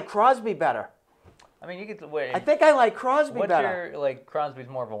think I like Crosby better. I mean, you get to wait. I think I like Crosby What's better. your Crosby's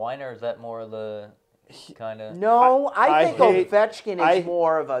more of a whiner? Or is that more of the kind of? No, I think Ovechkin is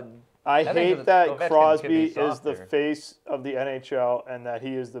more of a. I think hate Ovechkin that could be Crosby is the softer. face of the NHL and that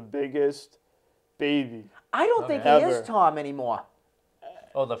he is the biggest baby. I don't think he Ever. is Tom anymore.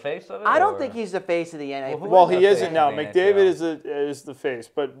 Oh, the face of it. I don't or- think he's the face of the NHL. who Well, is he the isn't face now. of the McDavid NHL? is the face,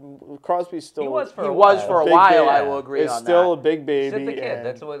 but Crosby's still. He was for He a was while. for a big while. baby. I will agree Is on still a that. big baby. Sid the kid. and-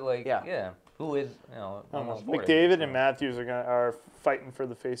 That's what Yeah. Who is I don't know. almost 40, McDavid so. and Matthews are fighting for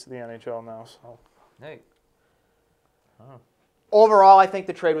the face of the NHL now. So Hey. Overall, I think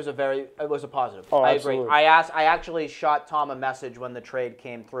the trade was a positive. Oh, I absolutely. agree. I actually shot Tom a message when the trade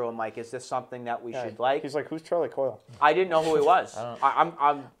came through. I'm like, is this something that we should like? He's like, who's Charlie Coyle? I didn't know who he was.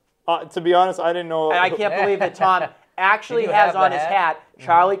 I'm To be honest, I didn't know. and I can't believe that Tom actually Did you has have the on his hat? hat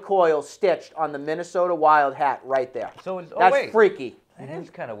Charlie Coyle stitched on the Minnesota Wild hat right there. So is, That's freaky. That is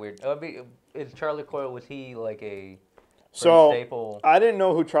kind of weird. I mean, is Charlie Coyle, was he like a So staple? I didn't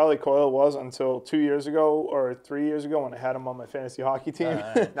know who Charlie Coyle was until 2 years ago or 3 years ago when I had him on my fantasy hockey team.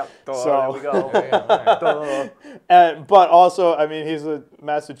 No, So- there we go. There you go, all right. But also, I mean, he's a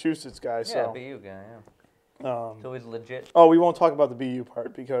Massachusetts guy. Yeah, So BU guy, yeah. So he's legit. we won't talk about the BU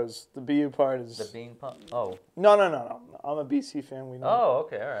part because the BU part is The bean pump? Oh. no. I'm a BC fan. We know. Oh,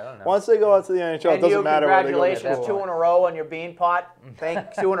 okay, all right. I don't know. Once they go out to the NHL, it And doesn't you, matter where they go to congratulations, school. 2 in a row on your bean pot.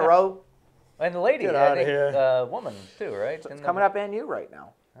 Thank 2 in a row. And the lady, Get I outta think, here. woman too, right? It's coming up and you right now.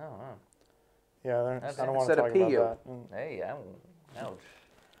 Oh, wow. Yeah, That's I don't want to instead of talk about PU. that. Hey, ouch.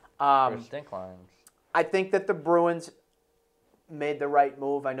 For stink lines. I think that the Bruins made the right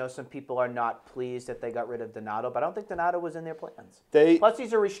move. I know some people are not pleased that they got rid of Donato, but I don't think Donato was in their plans. They Plus,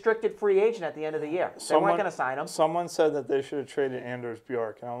 he's a restricted free agent at the end of the year. They weren't going to sign him. Someone said that they should have traded Anders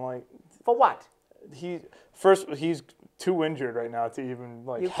Bjork, and I'm like, For what? he's too injured right now to even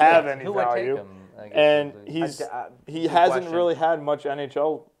You have can't. any Who would take value, him? I guess, and is the- he good hasn't question. really had much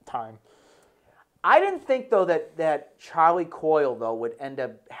NHL time. I didn't think, though, that Charlie Coyle, though, would end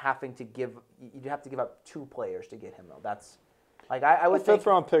up having to give – you'd have to give up 2 players to get him, though. That's – like, I would think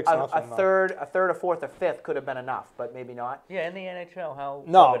fifth-round pick's a nothing, though. third, a fourth, a fifth could have been enough, but maybe not. Yeah, in the NHL, how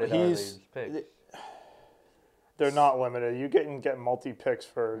No, coveted are these picks? They're not limited. You can get multi-picks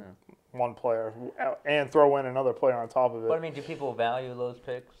for one player and throw in another player on top of it. But I mean, do people value those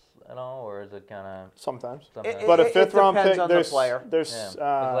picks at all, or is it kind of Sometimes. sometimes? But a It fifth-round depends pick, on the there's player. there's Is it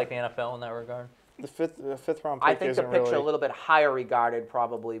like the NFL in that regard? the fifth-round pick I think the isn't picks really. are a little bit higher regarded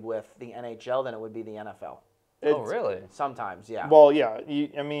probably with the NHL than it would be the NFL. Oh, really? Sometimes, yeah. Well, yeah.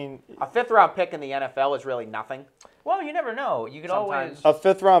 I mean, A 5th-round pick in the NFL is really nothing. Well, you never know. You could Sometimes. always. a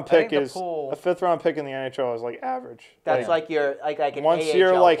 5th-round I think pick the is pool- a 5th-round pick in the NHL is like average. That's like your like an Once AHL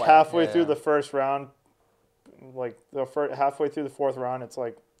you're like player. halfway Yeah. through the first round, like halfway through the 4th round, it's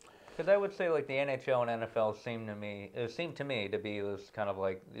like Because I would say like the NHL and NFL seem to me to be this kind of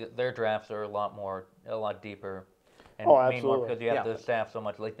like their drafts are a lot deeper, and Oh, mean more absolutely. because you have Yeah. to staff so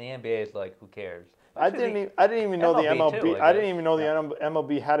much. Like the NBA is like, who cares? I didn't even know the MLB MLB. too, I I didn't even know the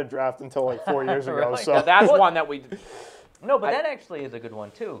MLB had a draft until like 4 years ago. Really? So Yeah, that's What? one that we. No, but that actually is a good one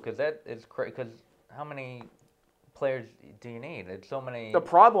too, because that is because how many players do you need? It's so many. The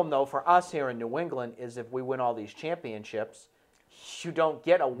problem, though, for us here in New England is if we win all these championships, you don't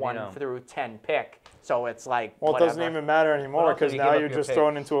get a 1 through 10 pick. So it's like well, it whatever. doesn't even matter anymore also because you now give up you're your just picks.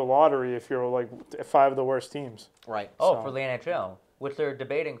 thrown into a lottery if you're like 5 of the worst teams. Right. Oh, So- for the NHL, which they're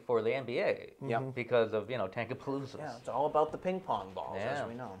debating for the NBA. Yep. Because of Tankapaloozas. Yeah, it's all about the ping pong balls, Yeah. as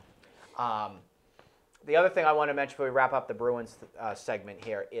we know. The other thing I want to mention before we wrap up the Bruins segment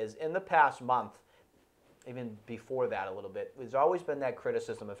here is in the past month, even before that a little bit, there's always been that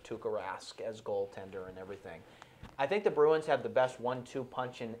criticism of Tuukka Rask as goaltender and everything. I think the Bruins have the best 1-2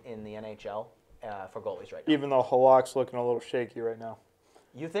 punch in the NHL for goalies right now. Even though Halak's looking a little shaky right now.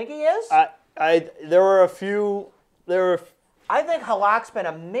 You think he is? There were a few. I think Halak's been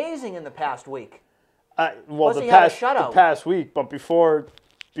amazing in the past week. Well, Plus the he had a past shutout. the past week, but before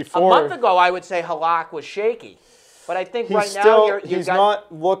A month ago, I would say Halak was shaky. But I think right now he's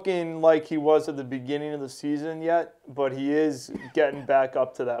not looking like he was at the beginning of the season yet, but he is getting back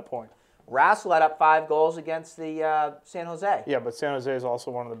up to that point. Rask let up 5 goals against the San Jose. Yeah, but San Jose is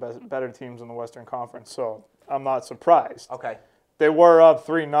also one of the better teams in the Western Conference, so I'm not surprised. Okay. They were up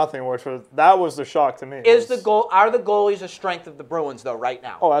 3-0, which was the shock to me. Are the goalies a strength of the Bruins though right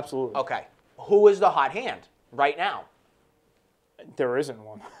now? Oh, absolutely. Okay. Who is the hot hand right now? There isn't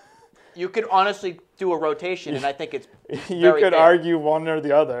one. You could honestly do a rotation, and I think it's You very could fair. argue one or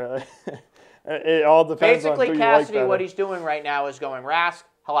the other. It all depends on Basically, who you like Cassidy, better. what he's doing right now is going Rask,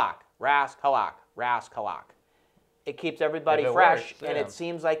 Halak, Rask, Halak, Rask, Halak. It keeps everybody If it fresh, works, and yeah. it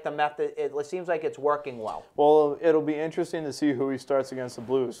seems like the method. It seems like it's working well. Well, it'll be interesting to see who he starts against the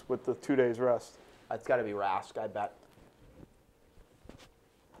Blues with the 2 days rest. It's got to be Rask, I bet.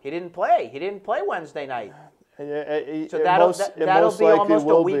 He didn't play. He didn't play Wednesday night. So that'll be almost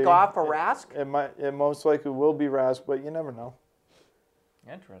a week off for Rask? It most likely will be Rask, but you never know.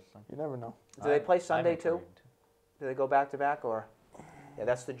 Interesting. You never know. Do they play Sunday I'm too? intrigued. Do they go back to back or? Yeah,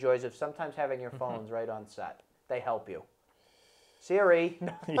 that's the joys of sometimes having your phones right on set. They help you. Siri.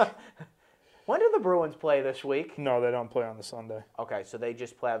 When do the Bruins play this week? No, they don't play on the Sunday. Okay, so they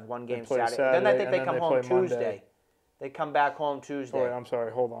just play one game play Saturday. Saturday, Then I think and they then come they home play Monday. Tuesday. They come back home Oh, Tuesday. wait, I'm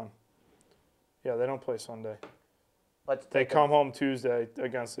sorry. Hold on. Yeah, they don't play Sunday. They Take come home Tuesday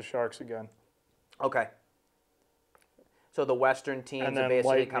against the Sharks again. Okay. So the Western teams And are then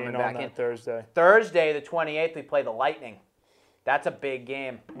basically coming Lightning back on in. that Thursday. Thursday, the 28th, we play the Lightning. That's a big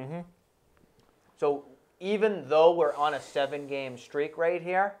game. Mm-hmm. So even though we're on a 7-game streak right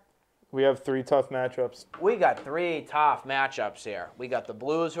here, We have 3 tough matchups. we got 3 tough matchups here. We got the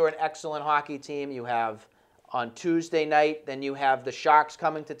Blues, who are an excellent hockey team. You have on Tuesday night, then you have the Sharks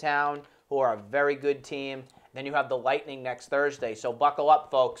coming to town, who are a very good team. Then you have the Lightning next Thursday. So buckle up,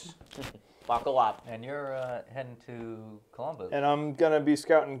 folks. Buckle up. And you're heading to Columbus. And I'm going to be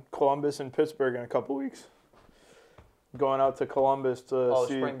scouting Columbus and Pittsburgh in a couple weeks. Going out to Columbus to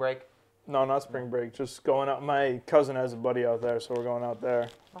see... Spring break. No, not spring break. Just going out. My cousin has a buddy out there, so we're going out there.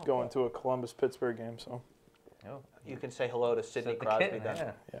 Going to a Columbus-Pittsburgh game, so... Oh, You can say hello to Sidney the Crosby kid,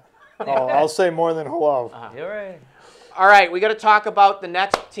 then. yeah. I'll say more than hello. You're right. All right, we got to talk about the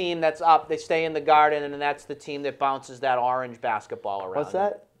next team that's up. They stay in the Garden, and that's the team that bounces that orange basketball around. What's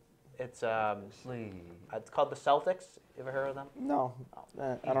that? It's called the Celtics. You ever heard of them? No. I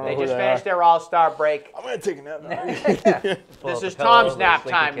don't They know who just they finished are. their All-Star break. I'm going to take a nap now. This is Tom's nap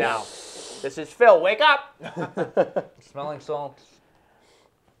time now. This is Phil. Wake up. Smelling salts.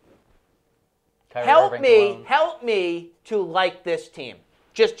 Kyrie Help Irving me. cologne. Help me to like this team.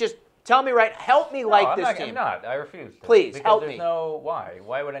 Just tell me right. Help me like this team. I'm not. I refuse to. Please, because help there's me. no why.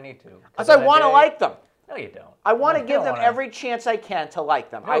 Why would I need to? Because I want to like them. No, you don't. I want to You give don't them wanna- every chance I can to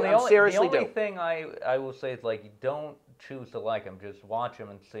like them. No, I seriously the only do. thing I will say is like, don't choose to like them. Just watch them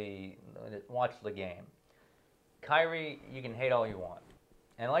and watch the game. Kyrie, you can hate all you want,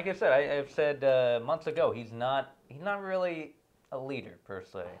 and like I said, I've said months ago, he's not really a leader per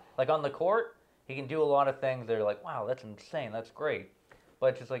se. Like on the court, he can do a lot of things that are like, wow, that's insane, that's great,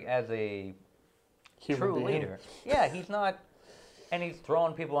 but just like as a Human true being. leader, yeah, he's not. And he's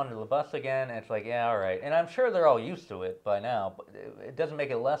throwing people under the bus again, and it's like, yeah, all right. And I'm sure they're all used to it by now, but it doesn't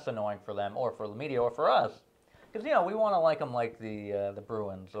make it less annoying for them or for the media or for us. Because, we want to like them like the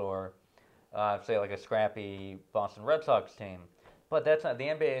Bruins or, say, like a scrappy Boston Red Sox team. But that's not, the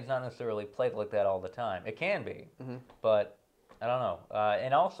NBA is not necessarily played like that all the time. It can be, but I don't know.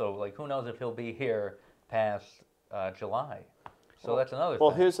 And also, like, who knows if he'll be here past July. So that's another thing.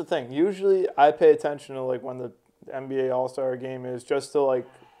 Well, here's the thing. Usually I pay attention to, like, when the NBA All-Star game is just to, like,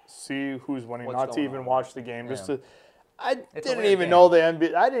 see who's winning, not to even watch the game. Just to, I didn't even know the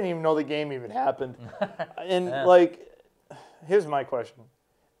NBA. I didn't even know the game even happened. And like, here's my question: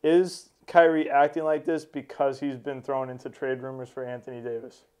 is Kyrie acting like this because he's been thrown into trade rumors for Anthony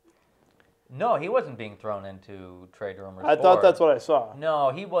Davis? No, he wasn't being thrown into trade rumors. I thought that's what I saw. No,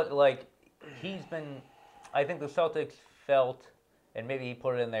 he was like, he's been. I think the Celtics felt, and maybe he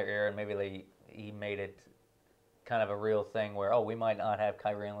put it in their ear, and maybe he made it kind of a real thing where, we might not have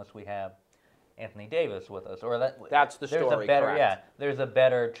Kyrie unless we have Anthony Davis with us, or that's the story. There's a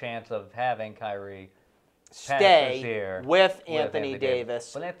better chance of having Kyrie stay with Anthony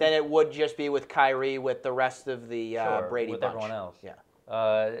Davis than it would just be with Kyrie with the rest of the Brady with bunch. Everyone else. Yeah.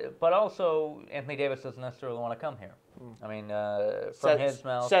 But also, Anthony Davis doesn't necessarily want to come here. I mean, from his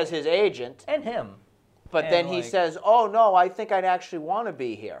mouth, says his agent, and him. But then he says, "Oh no, I think I'd actually want to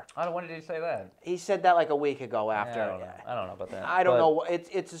be here." When did he say that? He said that like a week ago after. Yeah, I don't know about that. I don't know.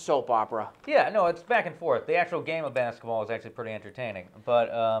 It's a soap opera. Yeah, no, it's back and forth. The actual game of basketball is actually pretty entertaining.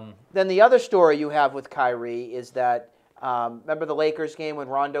 But then the other story you have with Kyrie is that remember the Lakers game when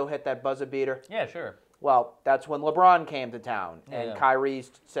Rondo hit that buzzer beater? Yeah, sure. Well, that's when LeBron came to town, and Kyrie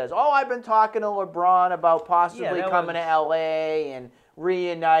says, "Oh, I've been talking to LeBron about possibly coming to LA and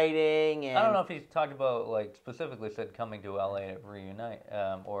reuniting." And I don't know if he's talked about, like, specifically said coming to LA to reunite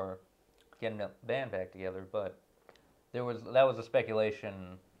or getting the band back together, but that was a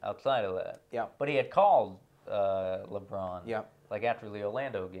speculation outside of that. Yeah. But he had called LeBron. Yeah. Like after the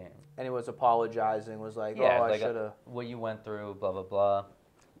Orlando game. And he was apologizing. Was like, I should have. What you went through, blah blah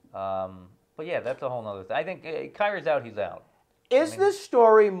blah. But yeah, that's a whole nother thing. I think Kyrie's out. He's out. Is this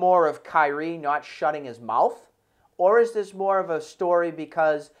story more of Kyrie not shutting his mouth? Or is this more of a story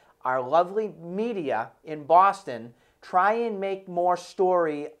because our lovely media in Boston try and make more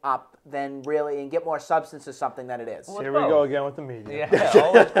story up than really and get more substance to something than it is? Well, here we go again with the media. Yeah,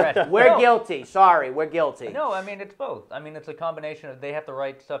 always credit. We're guilty. Sorry, we're guilty. No, I mean, it's both. I mean, it's a combination of they have to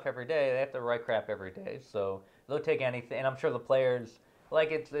write stuff every day. They have to write crap every day. So they'll take anything. And I'm sure the players,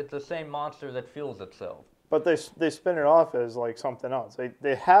 like, it's the same monster that fuels itself. But they spin it off as, like, something else.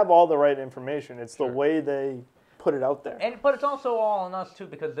 They have all the right information. It's the way they put it out there. But it's also all on us, too,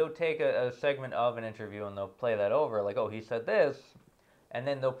 because they'll take a segment of an interview and they'll play that over. Like, he said this. And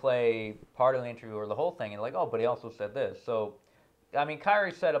then they'll play part of the interview or the whole thing. And like, but he also said this. So, I mean,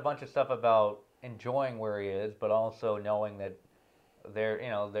 Kyrie said a bunch of stuff about enjoying where he is, but also knowing that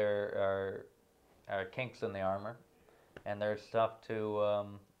there are kinks in the armor. And there's stuff to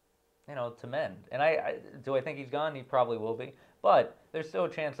mend. And do I think he's gone? He probably will be. But there's still a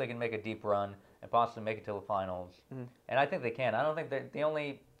chance they can make a deep run and possibly make it to the finals. Mm-hmm. And I think they can. I don't think that the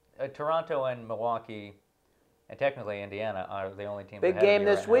only Toronto and Milwaukee and technically Indiana are the only teams. Big game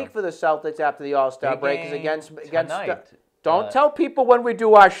this week for the Celtics after the All-Star break is against tonight. Don't tell people when we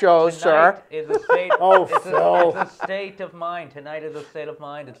do our shows, sir. Is a state, it's a state of mind. Tonight is a state of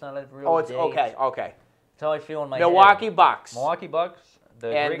mind. It's not a real date. Okay. That's how I feel in my Milwaukee head. Bucks. Milwaukee Bucks.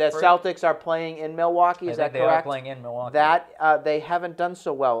 And the Celtics are playing in Milwaukee, is that correct? They are playing in Milwaukee. That they haven't done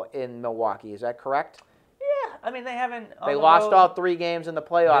so well in Milwaukee, is that correct? Yeah, I mean they haven't. They lost all 3 games in the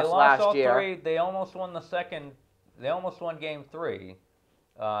playoffs last year. 3. They almost won the second. They almost won Game 3.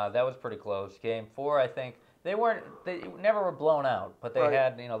 That was pretty close. Game 4, I think they never were blown out, but they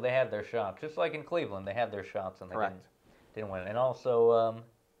had their shots. Just like in Cleveland, they had their shots and they didn't win. And also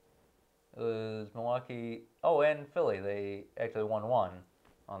Milwaukee. Oh, and Philly, they actually won 1.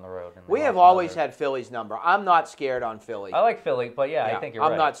 On the road. We have always had Philly's number. I'm not scared on Philly. I like Philly, but I think you're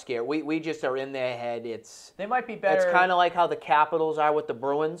right. I'm not scared. We just are in their head. They might be better. It's kind of like how the Capitals are with the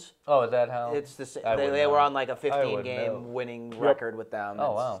Bruins. Oh, is that how? It's the same. They were on like a 15-game winning record with them.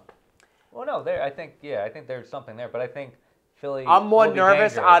 Oh, wow. Well, no, I think there's something there, but I think Philly. I'm more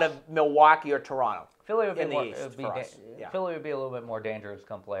nervous out of Milwaukee or Toronto. Philly would be in the East for us. Philly would be a little bit more dangerous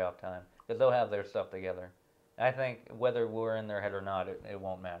come playoff time because they'll have their stuff together. I think whether we're in their head or not, it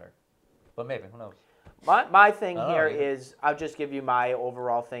won't matter. But maybe, who knows? My thing here is, I'll just give you my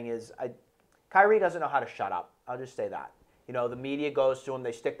overall thing is, Kyrie doesn't know how to shut up. I'll just say that. The media goes to him,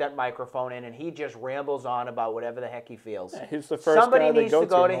 they stick that microphone in, and he just rambles on about whatever the heck he feels. Yeah, he's the first Somebody guy needs to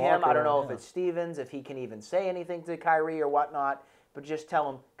go to him. Milwaukee. I don't know if it's Stevens, if he can even say anything to Kyrie or whatnot. but just tell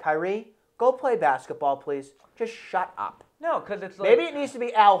him, Kyrie, go play basketball, please. Just shut up. No, because it's like... Maybe it needs to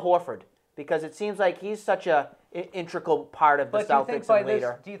be Al Horford, because it seems like he's such a integral part of the Celtics and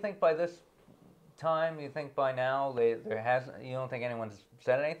leader. Do you think by this time, you think by now, you don't think anyone's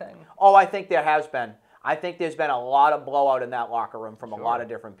said anything? Oh, I think there has been. I think there's been a lot of blowout in that locker room from a lot of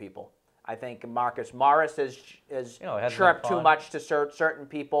different people. I think Marcus Morris has chirped too much to certain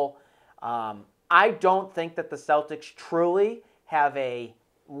people. I don't think that the Celtics truly have a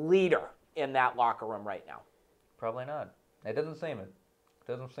leader in that locker room right now. Probably not. It doesn't seem it.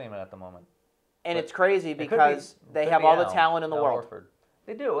 Doesn't seem it at the moment. And it's crazy because they have all the talent in the world. Horford.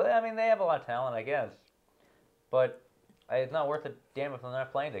 They do. I mean, they have a lot of talent, I guess. But it's not worth a damn if they're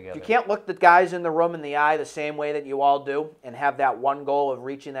not playing together. You can't look the guys in the room in the eye the same way that you all do and have that one goal of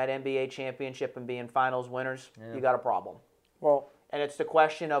reaching that NBA championship and being finals winners. Yeah. You got a problem. Well, and it's the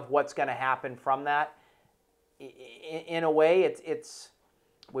question of what's going to happen from that. In a way, it's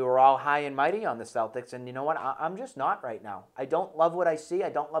we were all high and mighty on the Celtics, and you know what? I'm just not right now. I don't love what I see. I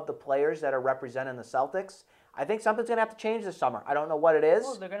don't love the players that are representing the Celtics. I think something's going to have to change this summer. I don't know what it is.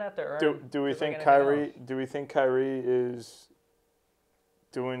 Well, they're going to have to earn. Do we think Kyrie? Do we think Kyrie is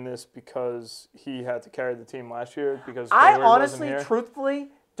doing this because he had to carry the team last year? Because I honestly, truthfully,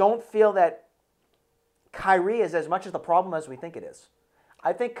 don't feel that Kyrie is as much of the problem as we think it is.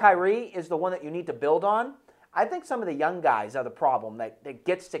 I think Kyrie is the one that you need to build on. I think some of the young guys are the problem that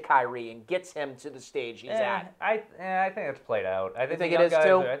gets to Kyrie and gets him to the stage he's at. I think it's played out. I think it is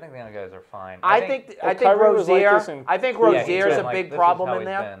too. I think the young guys are fine. I think Rozier. I think Rozier is a big problem in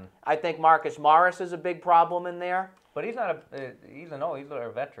there. I think Marcus Morris is a big problem in there. But he's not he's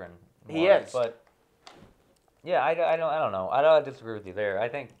a veteran. He is. But yeah, I don't know. I don't disagree with you there. I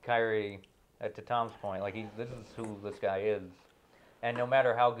think Kyrie, to Tom's point, like this is who this guy is, and no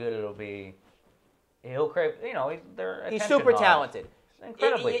matter how good it'll be. He'll crave, he's super talented. He's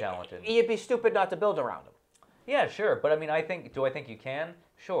incredibly talented. You'd be stupid not to build around him. Yeah, sure. But, I mean, do I think you can?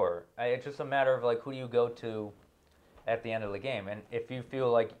 Sure. It's just a matter of, like, who do you go to at the end of the game? And if you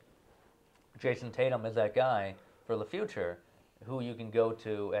feel like Jason Tatum is that guy for the future, who you can go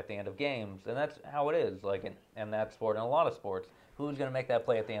to at the end of games, and that's how it is, like, in that sport, and a lot of sports, who's going to make that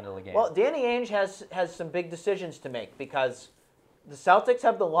play at the end of the game? Well, Danny Ainge has some big decisions to make because the Celtics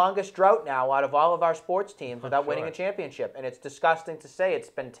have the longest drought now out of all of our sports teams without winning a championship. And it's disgusting to say it's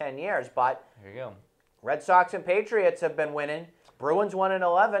been 10 years, but here you go. Red Sox and Patriots have been winning. Bruins won in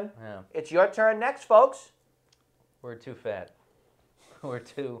 11. Yeah. It's your turn next, folks. We're too fat. We're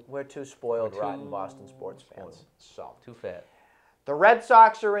too spoiled, rotten Boston sports fans. So too fat. The Red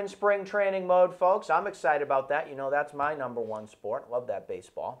Sox are in spring training mode, folks. I'm excited about that. You know, that's my number one sport. Love that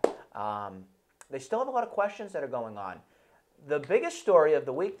baseball. They still have a lot of questions that are going on. The biggest story of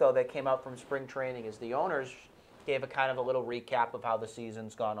the week, though, that came out from spring training is the owners gave a kind of a little recap of how the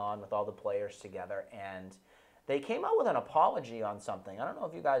season's gone on with all the players together, and they came out with an apology on something. I don't know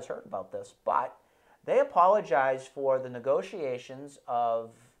if you guys heard about this, but they apologized for the negotiations of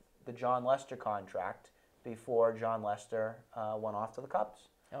the John Lester contract before John Lester went off to the Cubs.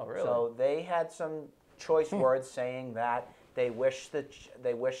 Oh, really? So they had some choice words saying that they wish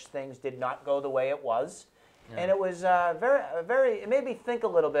things did not go the way it was. Yeah. And it was it made me think a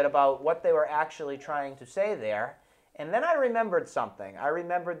little bit about what they were actually trying to say there. And then I remembered something. I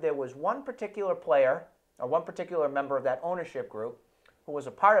remembered there was one particular player, or one particular member of that ownership group, who was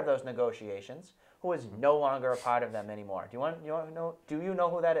a part of those negotiations, who is no longer a part of them anymore. Do you know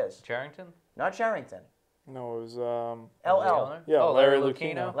who that is? Charrington? Not Charrington. No, it was LL. Yeah, Larry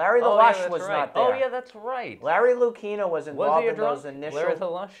Lucchino. Larry the Lush was not there. Oh yeah, that's right. Larry Lucchino was involved in those initial. Larry the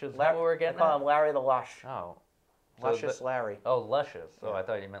Lush is that what we're getting? We call him Larry the Lush. Oh, Luscious Larry. Oh, luscious. Oh, I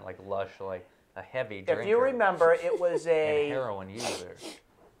thought you meant like lush, like a heavy drinker. If you remember, it was a and heroin user.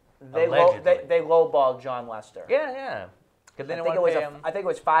 They lowballed John Lester. Yeah. Because they didn't want to pay him. I think it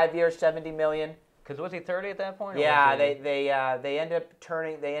was 5 years, $70 million. Because was he 30 at that point? Yeah, they ended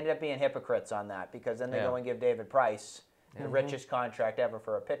up being hypocrites on that because then they go and give David Price the richest contract ever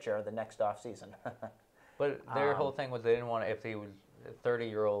for a pitcher the next off season. But their whole thing was they didn't want to, if he was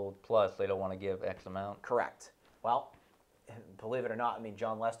 30-year-old plus, they don't want to give X amount. Correct. Well, believe it or not, I mean,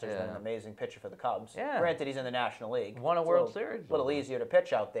 John Lester's been an amazing pitcher for the Cubs. Yeah. Granted, he's in the National League. Won a World Series. A little easier to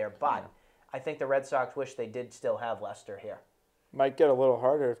pitch out there, but I think the Red Sox wish they did still have Lester here. Might get a little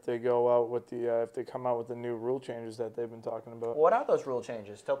harder if they go out with if they come out with the new rule changes that they've been talking about. What are those rule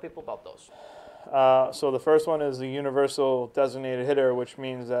changes? Tell people about those. So the first one is the universal designated hitter, which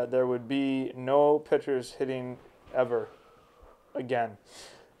means that there would be no pitchers hitting ever again.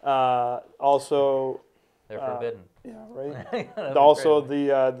 Also, they're forbidden. Yeah, right. Also,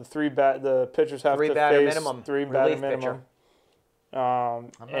 the pitchers have to face minimum. Three batter minimum. I'm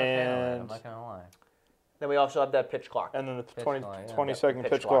not a fan of that. I'm not gonna lie. Then we also have that pitch clock. And then the Pitch 20, clock, yeah. 20-second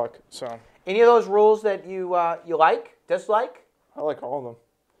Pitch pitch clock. clock. So Any of those rules that you you like, dislike? I like all of them.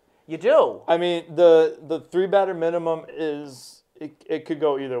 You do. I mean, the 3-batter minimum is it could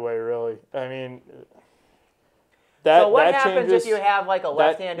go either way, really. I mean, So what that happens changes, if you have like a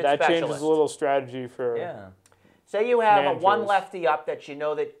left-handed that specialist? changes a little strategy for Yeah. Say you have a managers. one lefty up that you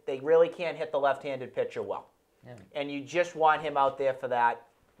know that they really can't hit the left-handed pitcher well, Yeah. and you just want him out there for that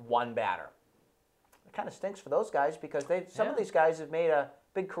one batter. It kind of stinks for those guys because some of Yeah. these guys have made a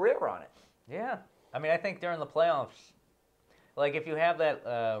big career on it. Yeah. I mean, I think during the playoffs, like if you have that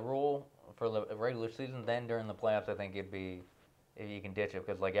rule for the regular season, then during the playoffs, I think it'd be if you can ditch it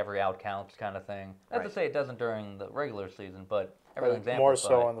because like every out counts kind of thing. Not to Right. say it doesn't during the regular season, but everything's more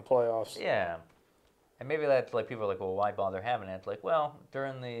so amplified. in the playoffs. Yeah. And maybe that's like people are like, well, why bother having it? It's like, well,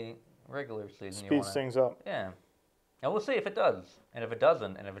 during the regular season, you Speeds want things up. Yeah. And we'll see if it does. And if it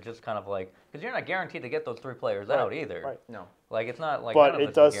doesn't, and if it just kind of like, because you're not guaranteed to get those 3 players out either. Right. No. Like it's not like. none But of it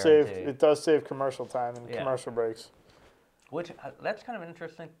us does is save guaranteed. commercial time and Yeah. commercial breaks. Which that's kind of an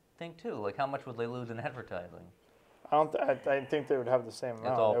interesting thing too. Like how much would they lose in advertising? I think they would have the same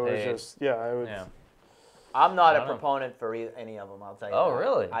amount. all it was paid. just it would. Yeah. I'm not I a don't know. proponent for any of them, I'll tell you Oh, that.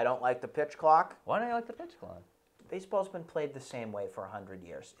 really? I don't like the pitch clock. Why don't you like the pitch clock? Baseball's been played the same way for 100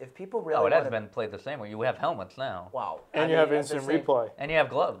 years. If people really Oh, it want has been played the same way. You have helmets now, Wow. And I you have mean, at the instant same- replay. and you have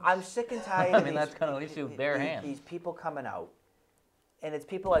gloves. I'm sick and tired I of mean, these, that's kinda at least you bare hands. these people coming out. And it's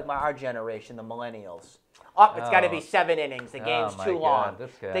people like our generation, the millennials. Oh, it's got to Oh. be 7 innings. The game's my too God, long.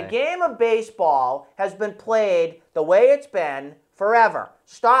 this guy. The game of baseball has been played the way it's been forever.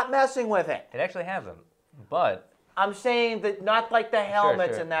 Stop messing with it. It actually hasn't, but I'm saying that not like the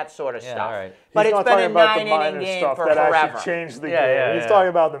helmets sure. and that sort of Yeah, stuff. all right. But He's it's not been a talking about the 9-inning minor game stuff for that forever. actually changed the Yeah, game. yeah, He's yeah. talking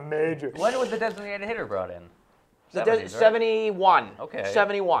about the major. when was the designated hitter brought in? The 70s, right? 71. Okay.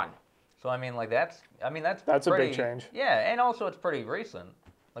 71. So I mean, like that's That's a big pretty, change. Yeah, and also it's pretty recent,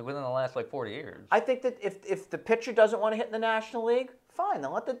 like within the last like 40 years. I think that if the pitcher doesn't want to hit in the National League, fine,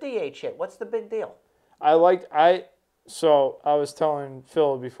 then let the DH hit. What's the big deal? So I was telling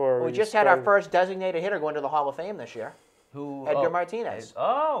Phil before We just had our started- first designated hitter going to the Hall of Fame this year. Who? Edgar oh, Martinez.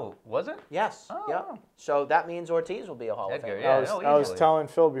 Oh, was it? Yes. Oh. Yeah. So that means Ortiz will be a Hall Edgar, of Famer. yeah. I was easily. telling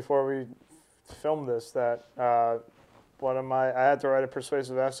Phil before we filmed this that I had to write a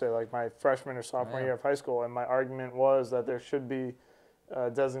persuasive essay like my freshman or sophomore Yeah. year of high school, and my argument was that there should be a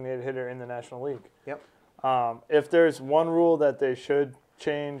designated hitter in the National League. Yep. If there's one rule that they should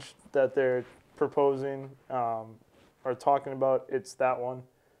change that they're proposing or talking about, it's that one.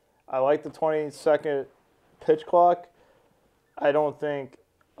 I like the 20-second pitch clock. I don't think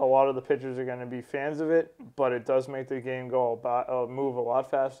a lot of the pitchers are going to be fans of it, but it does make the game move a lot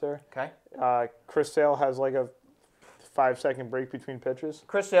faster. Okay. Chris Sale has like a 5-second break between pitches.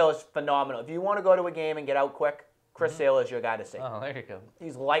 Chris Sale is phenomenal. If you want to go to a game and get out quick, Chris Sale is your guy to see. Oh, there you go.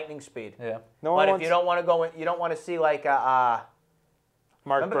 He's lightning speed. Yeah. No one But if wants you don't want to go in, you don't want to see like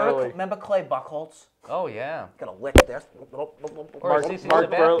Mark Burley. remember Clay Buchholz? Oh yeah. Gonna lick this. Or CeCe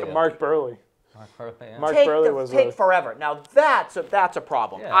Sabathia. Mark Burley. Yeah. Mark take Burley was take a- forever. Now that's a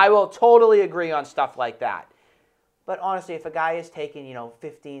problem. Yeah. I will totally agree on stuff like that. But honestly, if a guy is taking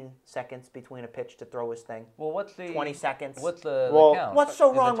 15 seconds between a pitch to throw his thing, Well, what's the 20 seconds. What's the Well, count? What's so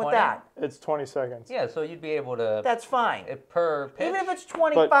Is it wrong with 20? that? It's 20 seconds. Yeah, so you'd be able to That's fine. per pitch. Even if it's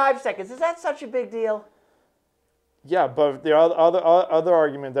 25 seconds, is that such a big deal? Yeah, but the other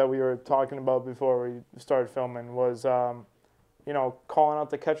argument that we were talking about before we started filming was, calling out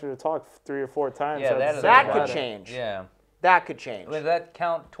the catcher to talk 3 or 4 times. Yeah, That's- that is could a- change. Yeah. That could change. Would that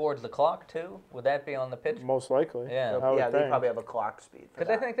count towards the clock too? Would that be on the pitch? Most likely. Yeah. I would Yeah, they think. probably have a clock speed. for Because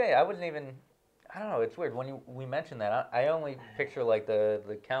I that. think I wouldn't even. I don't know. It's weird when we mentioned that. I only picture like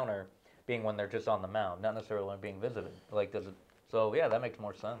the counter being when they're just on the mound, not necessarily when being visited. Like does it? So yeah, that makes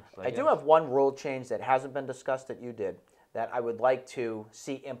more sense. I do guess. have one rule change that hasn't been discussed that you did that I would like to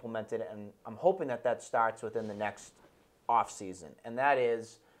see implemented, and I'm hoping that starts within the next off season. And that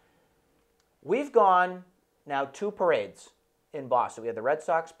is, we've gone now 2 parades in Boston. We had the Red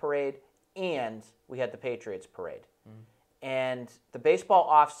Sox parade and we had the Patriots parade. And the baseball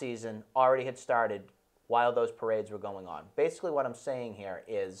off season already had started while those parades were going on. Basically what I'm saying here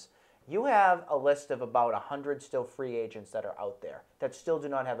is you have a list of about 100 still free agents that are out there that still do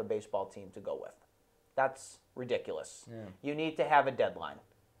not have a baseball team to go with. That's ridiculous. Yeah. You need to have a deadline.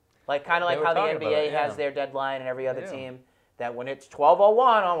 Kind of They like were how the talking about NBA it, yeah. has their deadline and every other They do. team, that when it's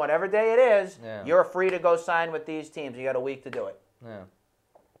 12:01 on whatever day it is, Yeah. you're free to go sign with these teams. You got a week to do it. Yeah.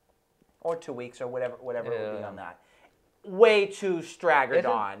 Or 2 weeks or whatever it would be Yeah. on that. way too staggered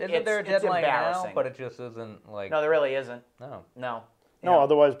on. Isn't there a deadline now? Embarrassing. But it just isn't like. No, there really isn't. No. No. No,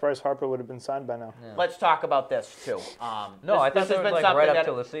 otherwise Bryce Harper would have been signed by now. Yeah. Let's talk about this too. No, I thought it was like right up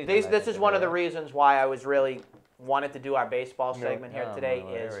till the season. This is one of the reasons why I was really wanted to do our baseball segment here today.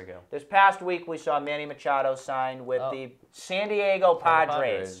 Here we go. This past week we saw Manny Machado signed with the San Diego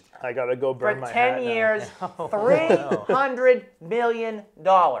Padres. I gotta go burn my For hat 10 now. years, $300 million.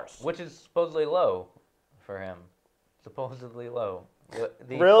 Which is supposedly low for him. Supposedly low.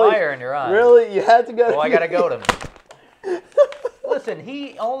 The Really? fire in your eye. Really? You had to go. Oh, I gotta go to him. Listen,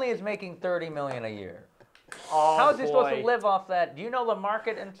 he only is making $30 million a year. Oh, How is he supposed to boy. live off that? Do you know the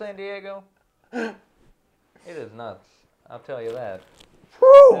market in San Diego? It is nuts. I'll tell you that.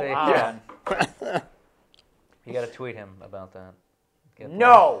 Yeah. You got to tweet him about that.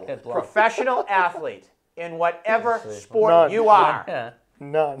 No Get blocked. professional athlete in whatever See. sport None. you are Yeah.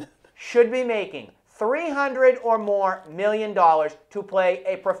 None. should be making $300 or more million to play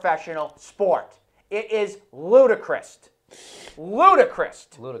a professional sport. It is ludicrous. Ludicrous.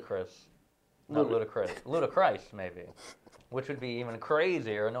 Ludicrous. Not ludicrous. Ludicrous, maybe. Which would be even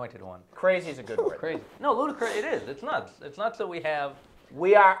crazier, anointed one. Crazy is a good word. Crazy. No, ludicrous, it is. It's nuts. It's nuts that we have.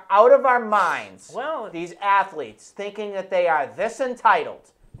 We are out of our minds, Well, these athletes, thinking that they are this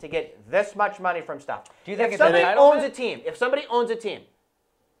entitled to get this much money from stuff. Do you think if it's somebody entitlement? owns a team,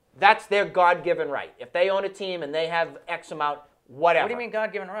 that's their God-given right. If they own a team and they have X amount, whatever. What do you mean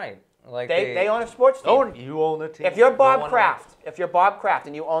God-given right? Like They own a sports team. You own the team. If you're Go Bob on Kraft,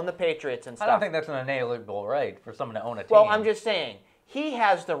 and you own the Patriots and I stuff. don't think that's an inalienable right for someone to own a team. Well, I'm just saying, he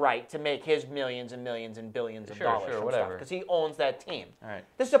has the right to make his millions and millions and billions of dollars sure, from whatever. because he owns that team. All right.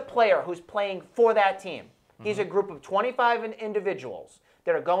 This is a player who's playing for that team. He's a group of 25 individuals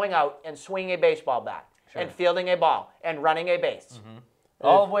that are going out and swinging a baseball bat and fielding a ball and running a base.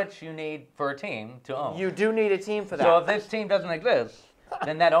 All of which you need for a team to own. You do need a team for that. So if this team doesn't exist,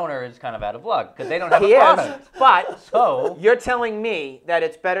 then that owner is kind of out of luck because they don't have he a is, product. but So you're telling me that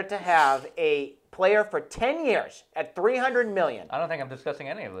it's better to have a player for 10 years at $300 million I don't think I'm discussing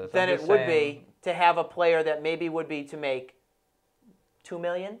any of this. than I'm it just would saying- be to have a player that maybe would be to make $2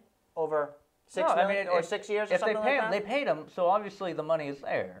 million over $6 No, I million mean, or if- 6 years or If something they pay like him, that. they paid him, so obviously the money is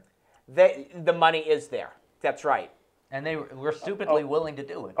there, The money is there. That's right. and they were stupidly willing to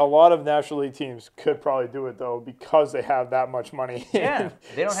do it. A lot of National League teams could probably do it though because they have that much money. Yeah,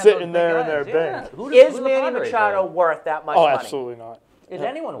 they don't have sitting those there big in their guys. Yeah. bank. Who's the Is Manny Padres, Machado though? worth that much Oh, money? absolutely not. Is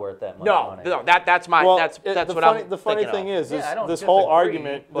anyone worth that much No, money? no. That's my. Well, that's the what funny, I'm the funny thinking thing of. is, Yeah, I don't this whole disagree,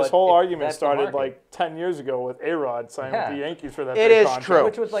 argument, but this whole if argument that's the started market. like 10 years ago with A-Rod signing with the Yankees for that It big is contract. true.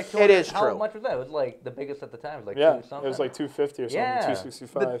 Which was like 200, It is how true. much was that? It was like the biggest at the time. It was like Yeah, 2 something. it was like 250 or something, Yeah.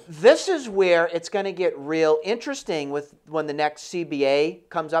 265. This is where it's going to get real interesting with when the next CBA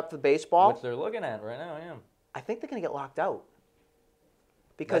comes up for baseball. Which they're looking at right now, yeah. I think they're going to get locked out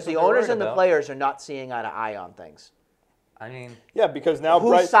because That's the what they're owners worried and the about. players are not seeing eye to eye on things. I mean, Yeah, because now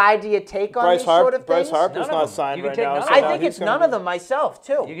Whose side do you take on these sort of Bryce things? Harper's None of not them. signed You can right take now. none so of I now think he's it's gonna none be- of them myself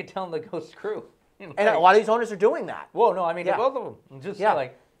too. you could tell them to go screw. And a lot of these owners are doing that. Whoa, no, I mean Yeah. both of them. Just Yeah.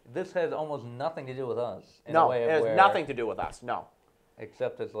 like this has almost nothing to do with us. In a No, way it of has where, nothing to do with us. No.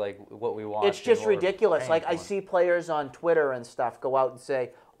 Except it's like what we watch. It's just and what we're ridiculous. paying Like I for. see players on Twitter and stuff go out and say,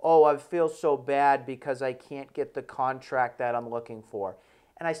 "Oh, I feel so bad because I can't get the contract that I'm looking for."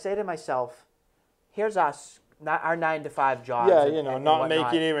 And I say to myself, "Here's us, not our 9-to-5 jobs." Yeah, and, you know, and not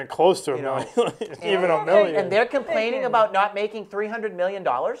whatnot. making even close to a You know, million, even a And- million. And they're complaining about not making $300 million.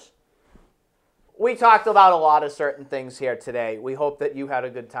 We talked about a lot of certain things here today. We hope that you had a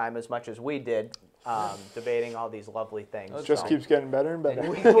good time as much as we did debating all these lovely things. It just So keeps getting better and better.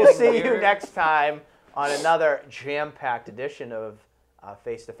 we will see you weirder. next time on another jam-packed edition of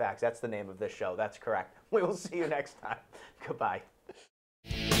Face to Facts. That's the name of this show. That's correct. We will see you next time. Goodbye.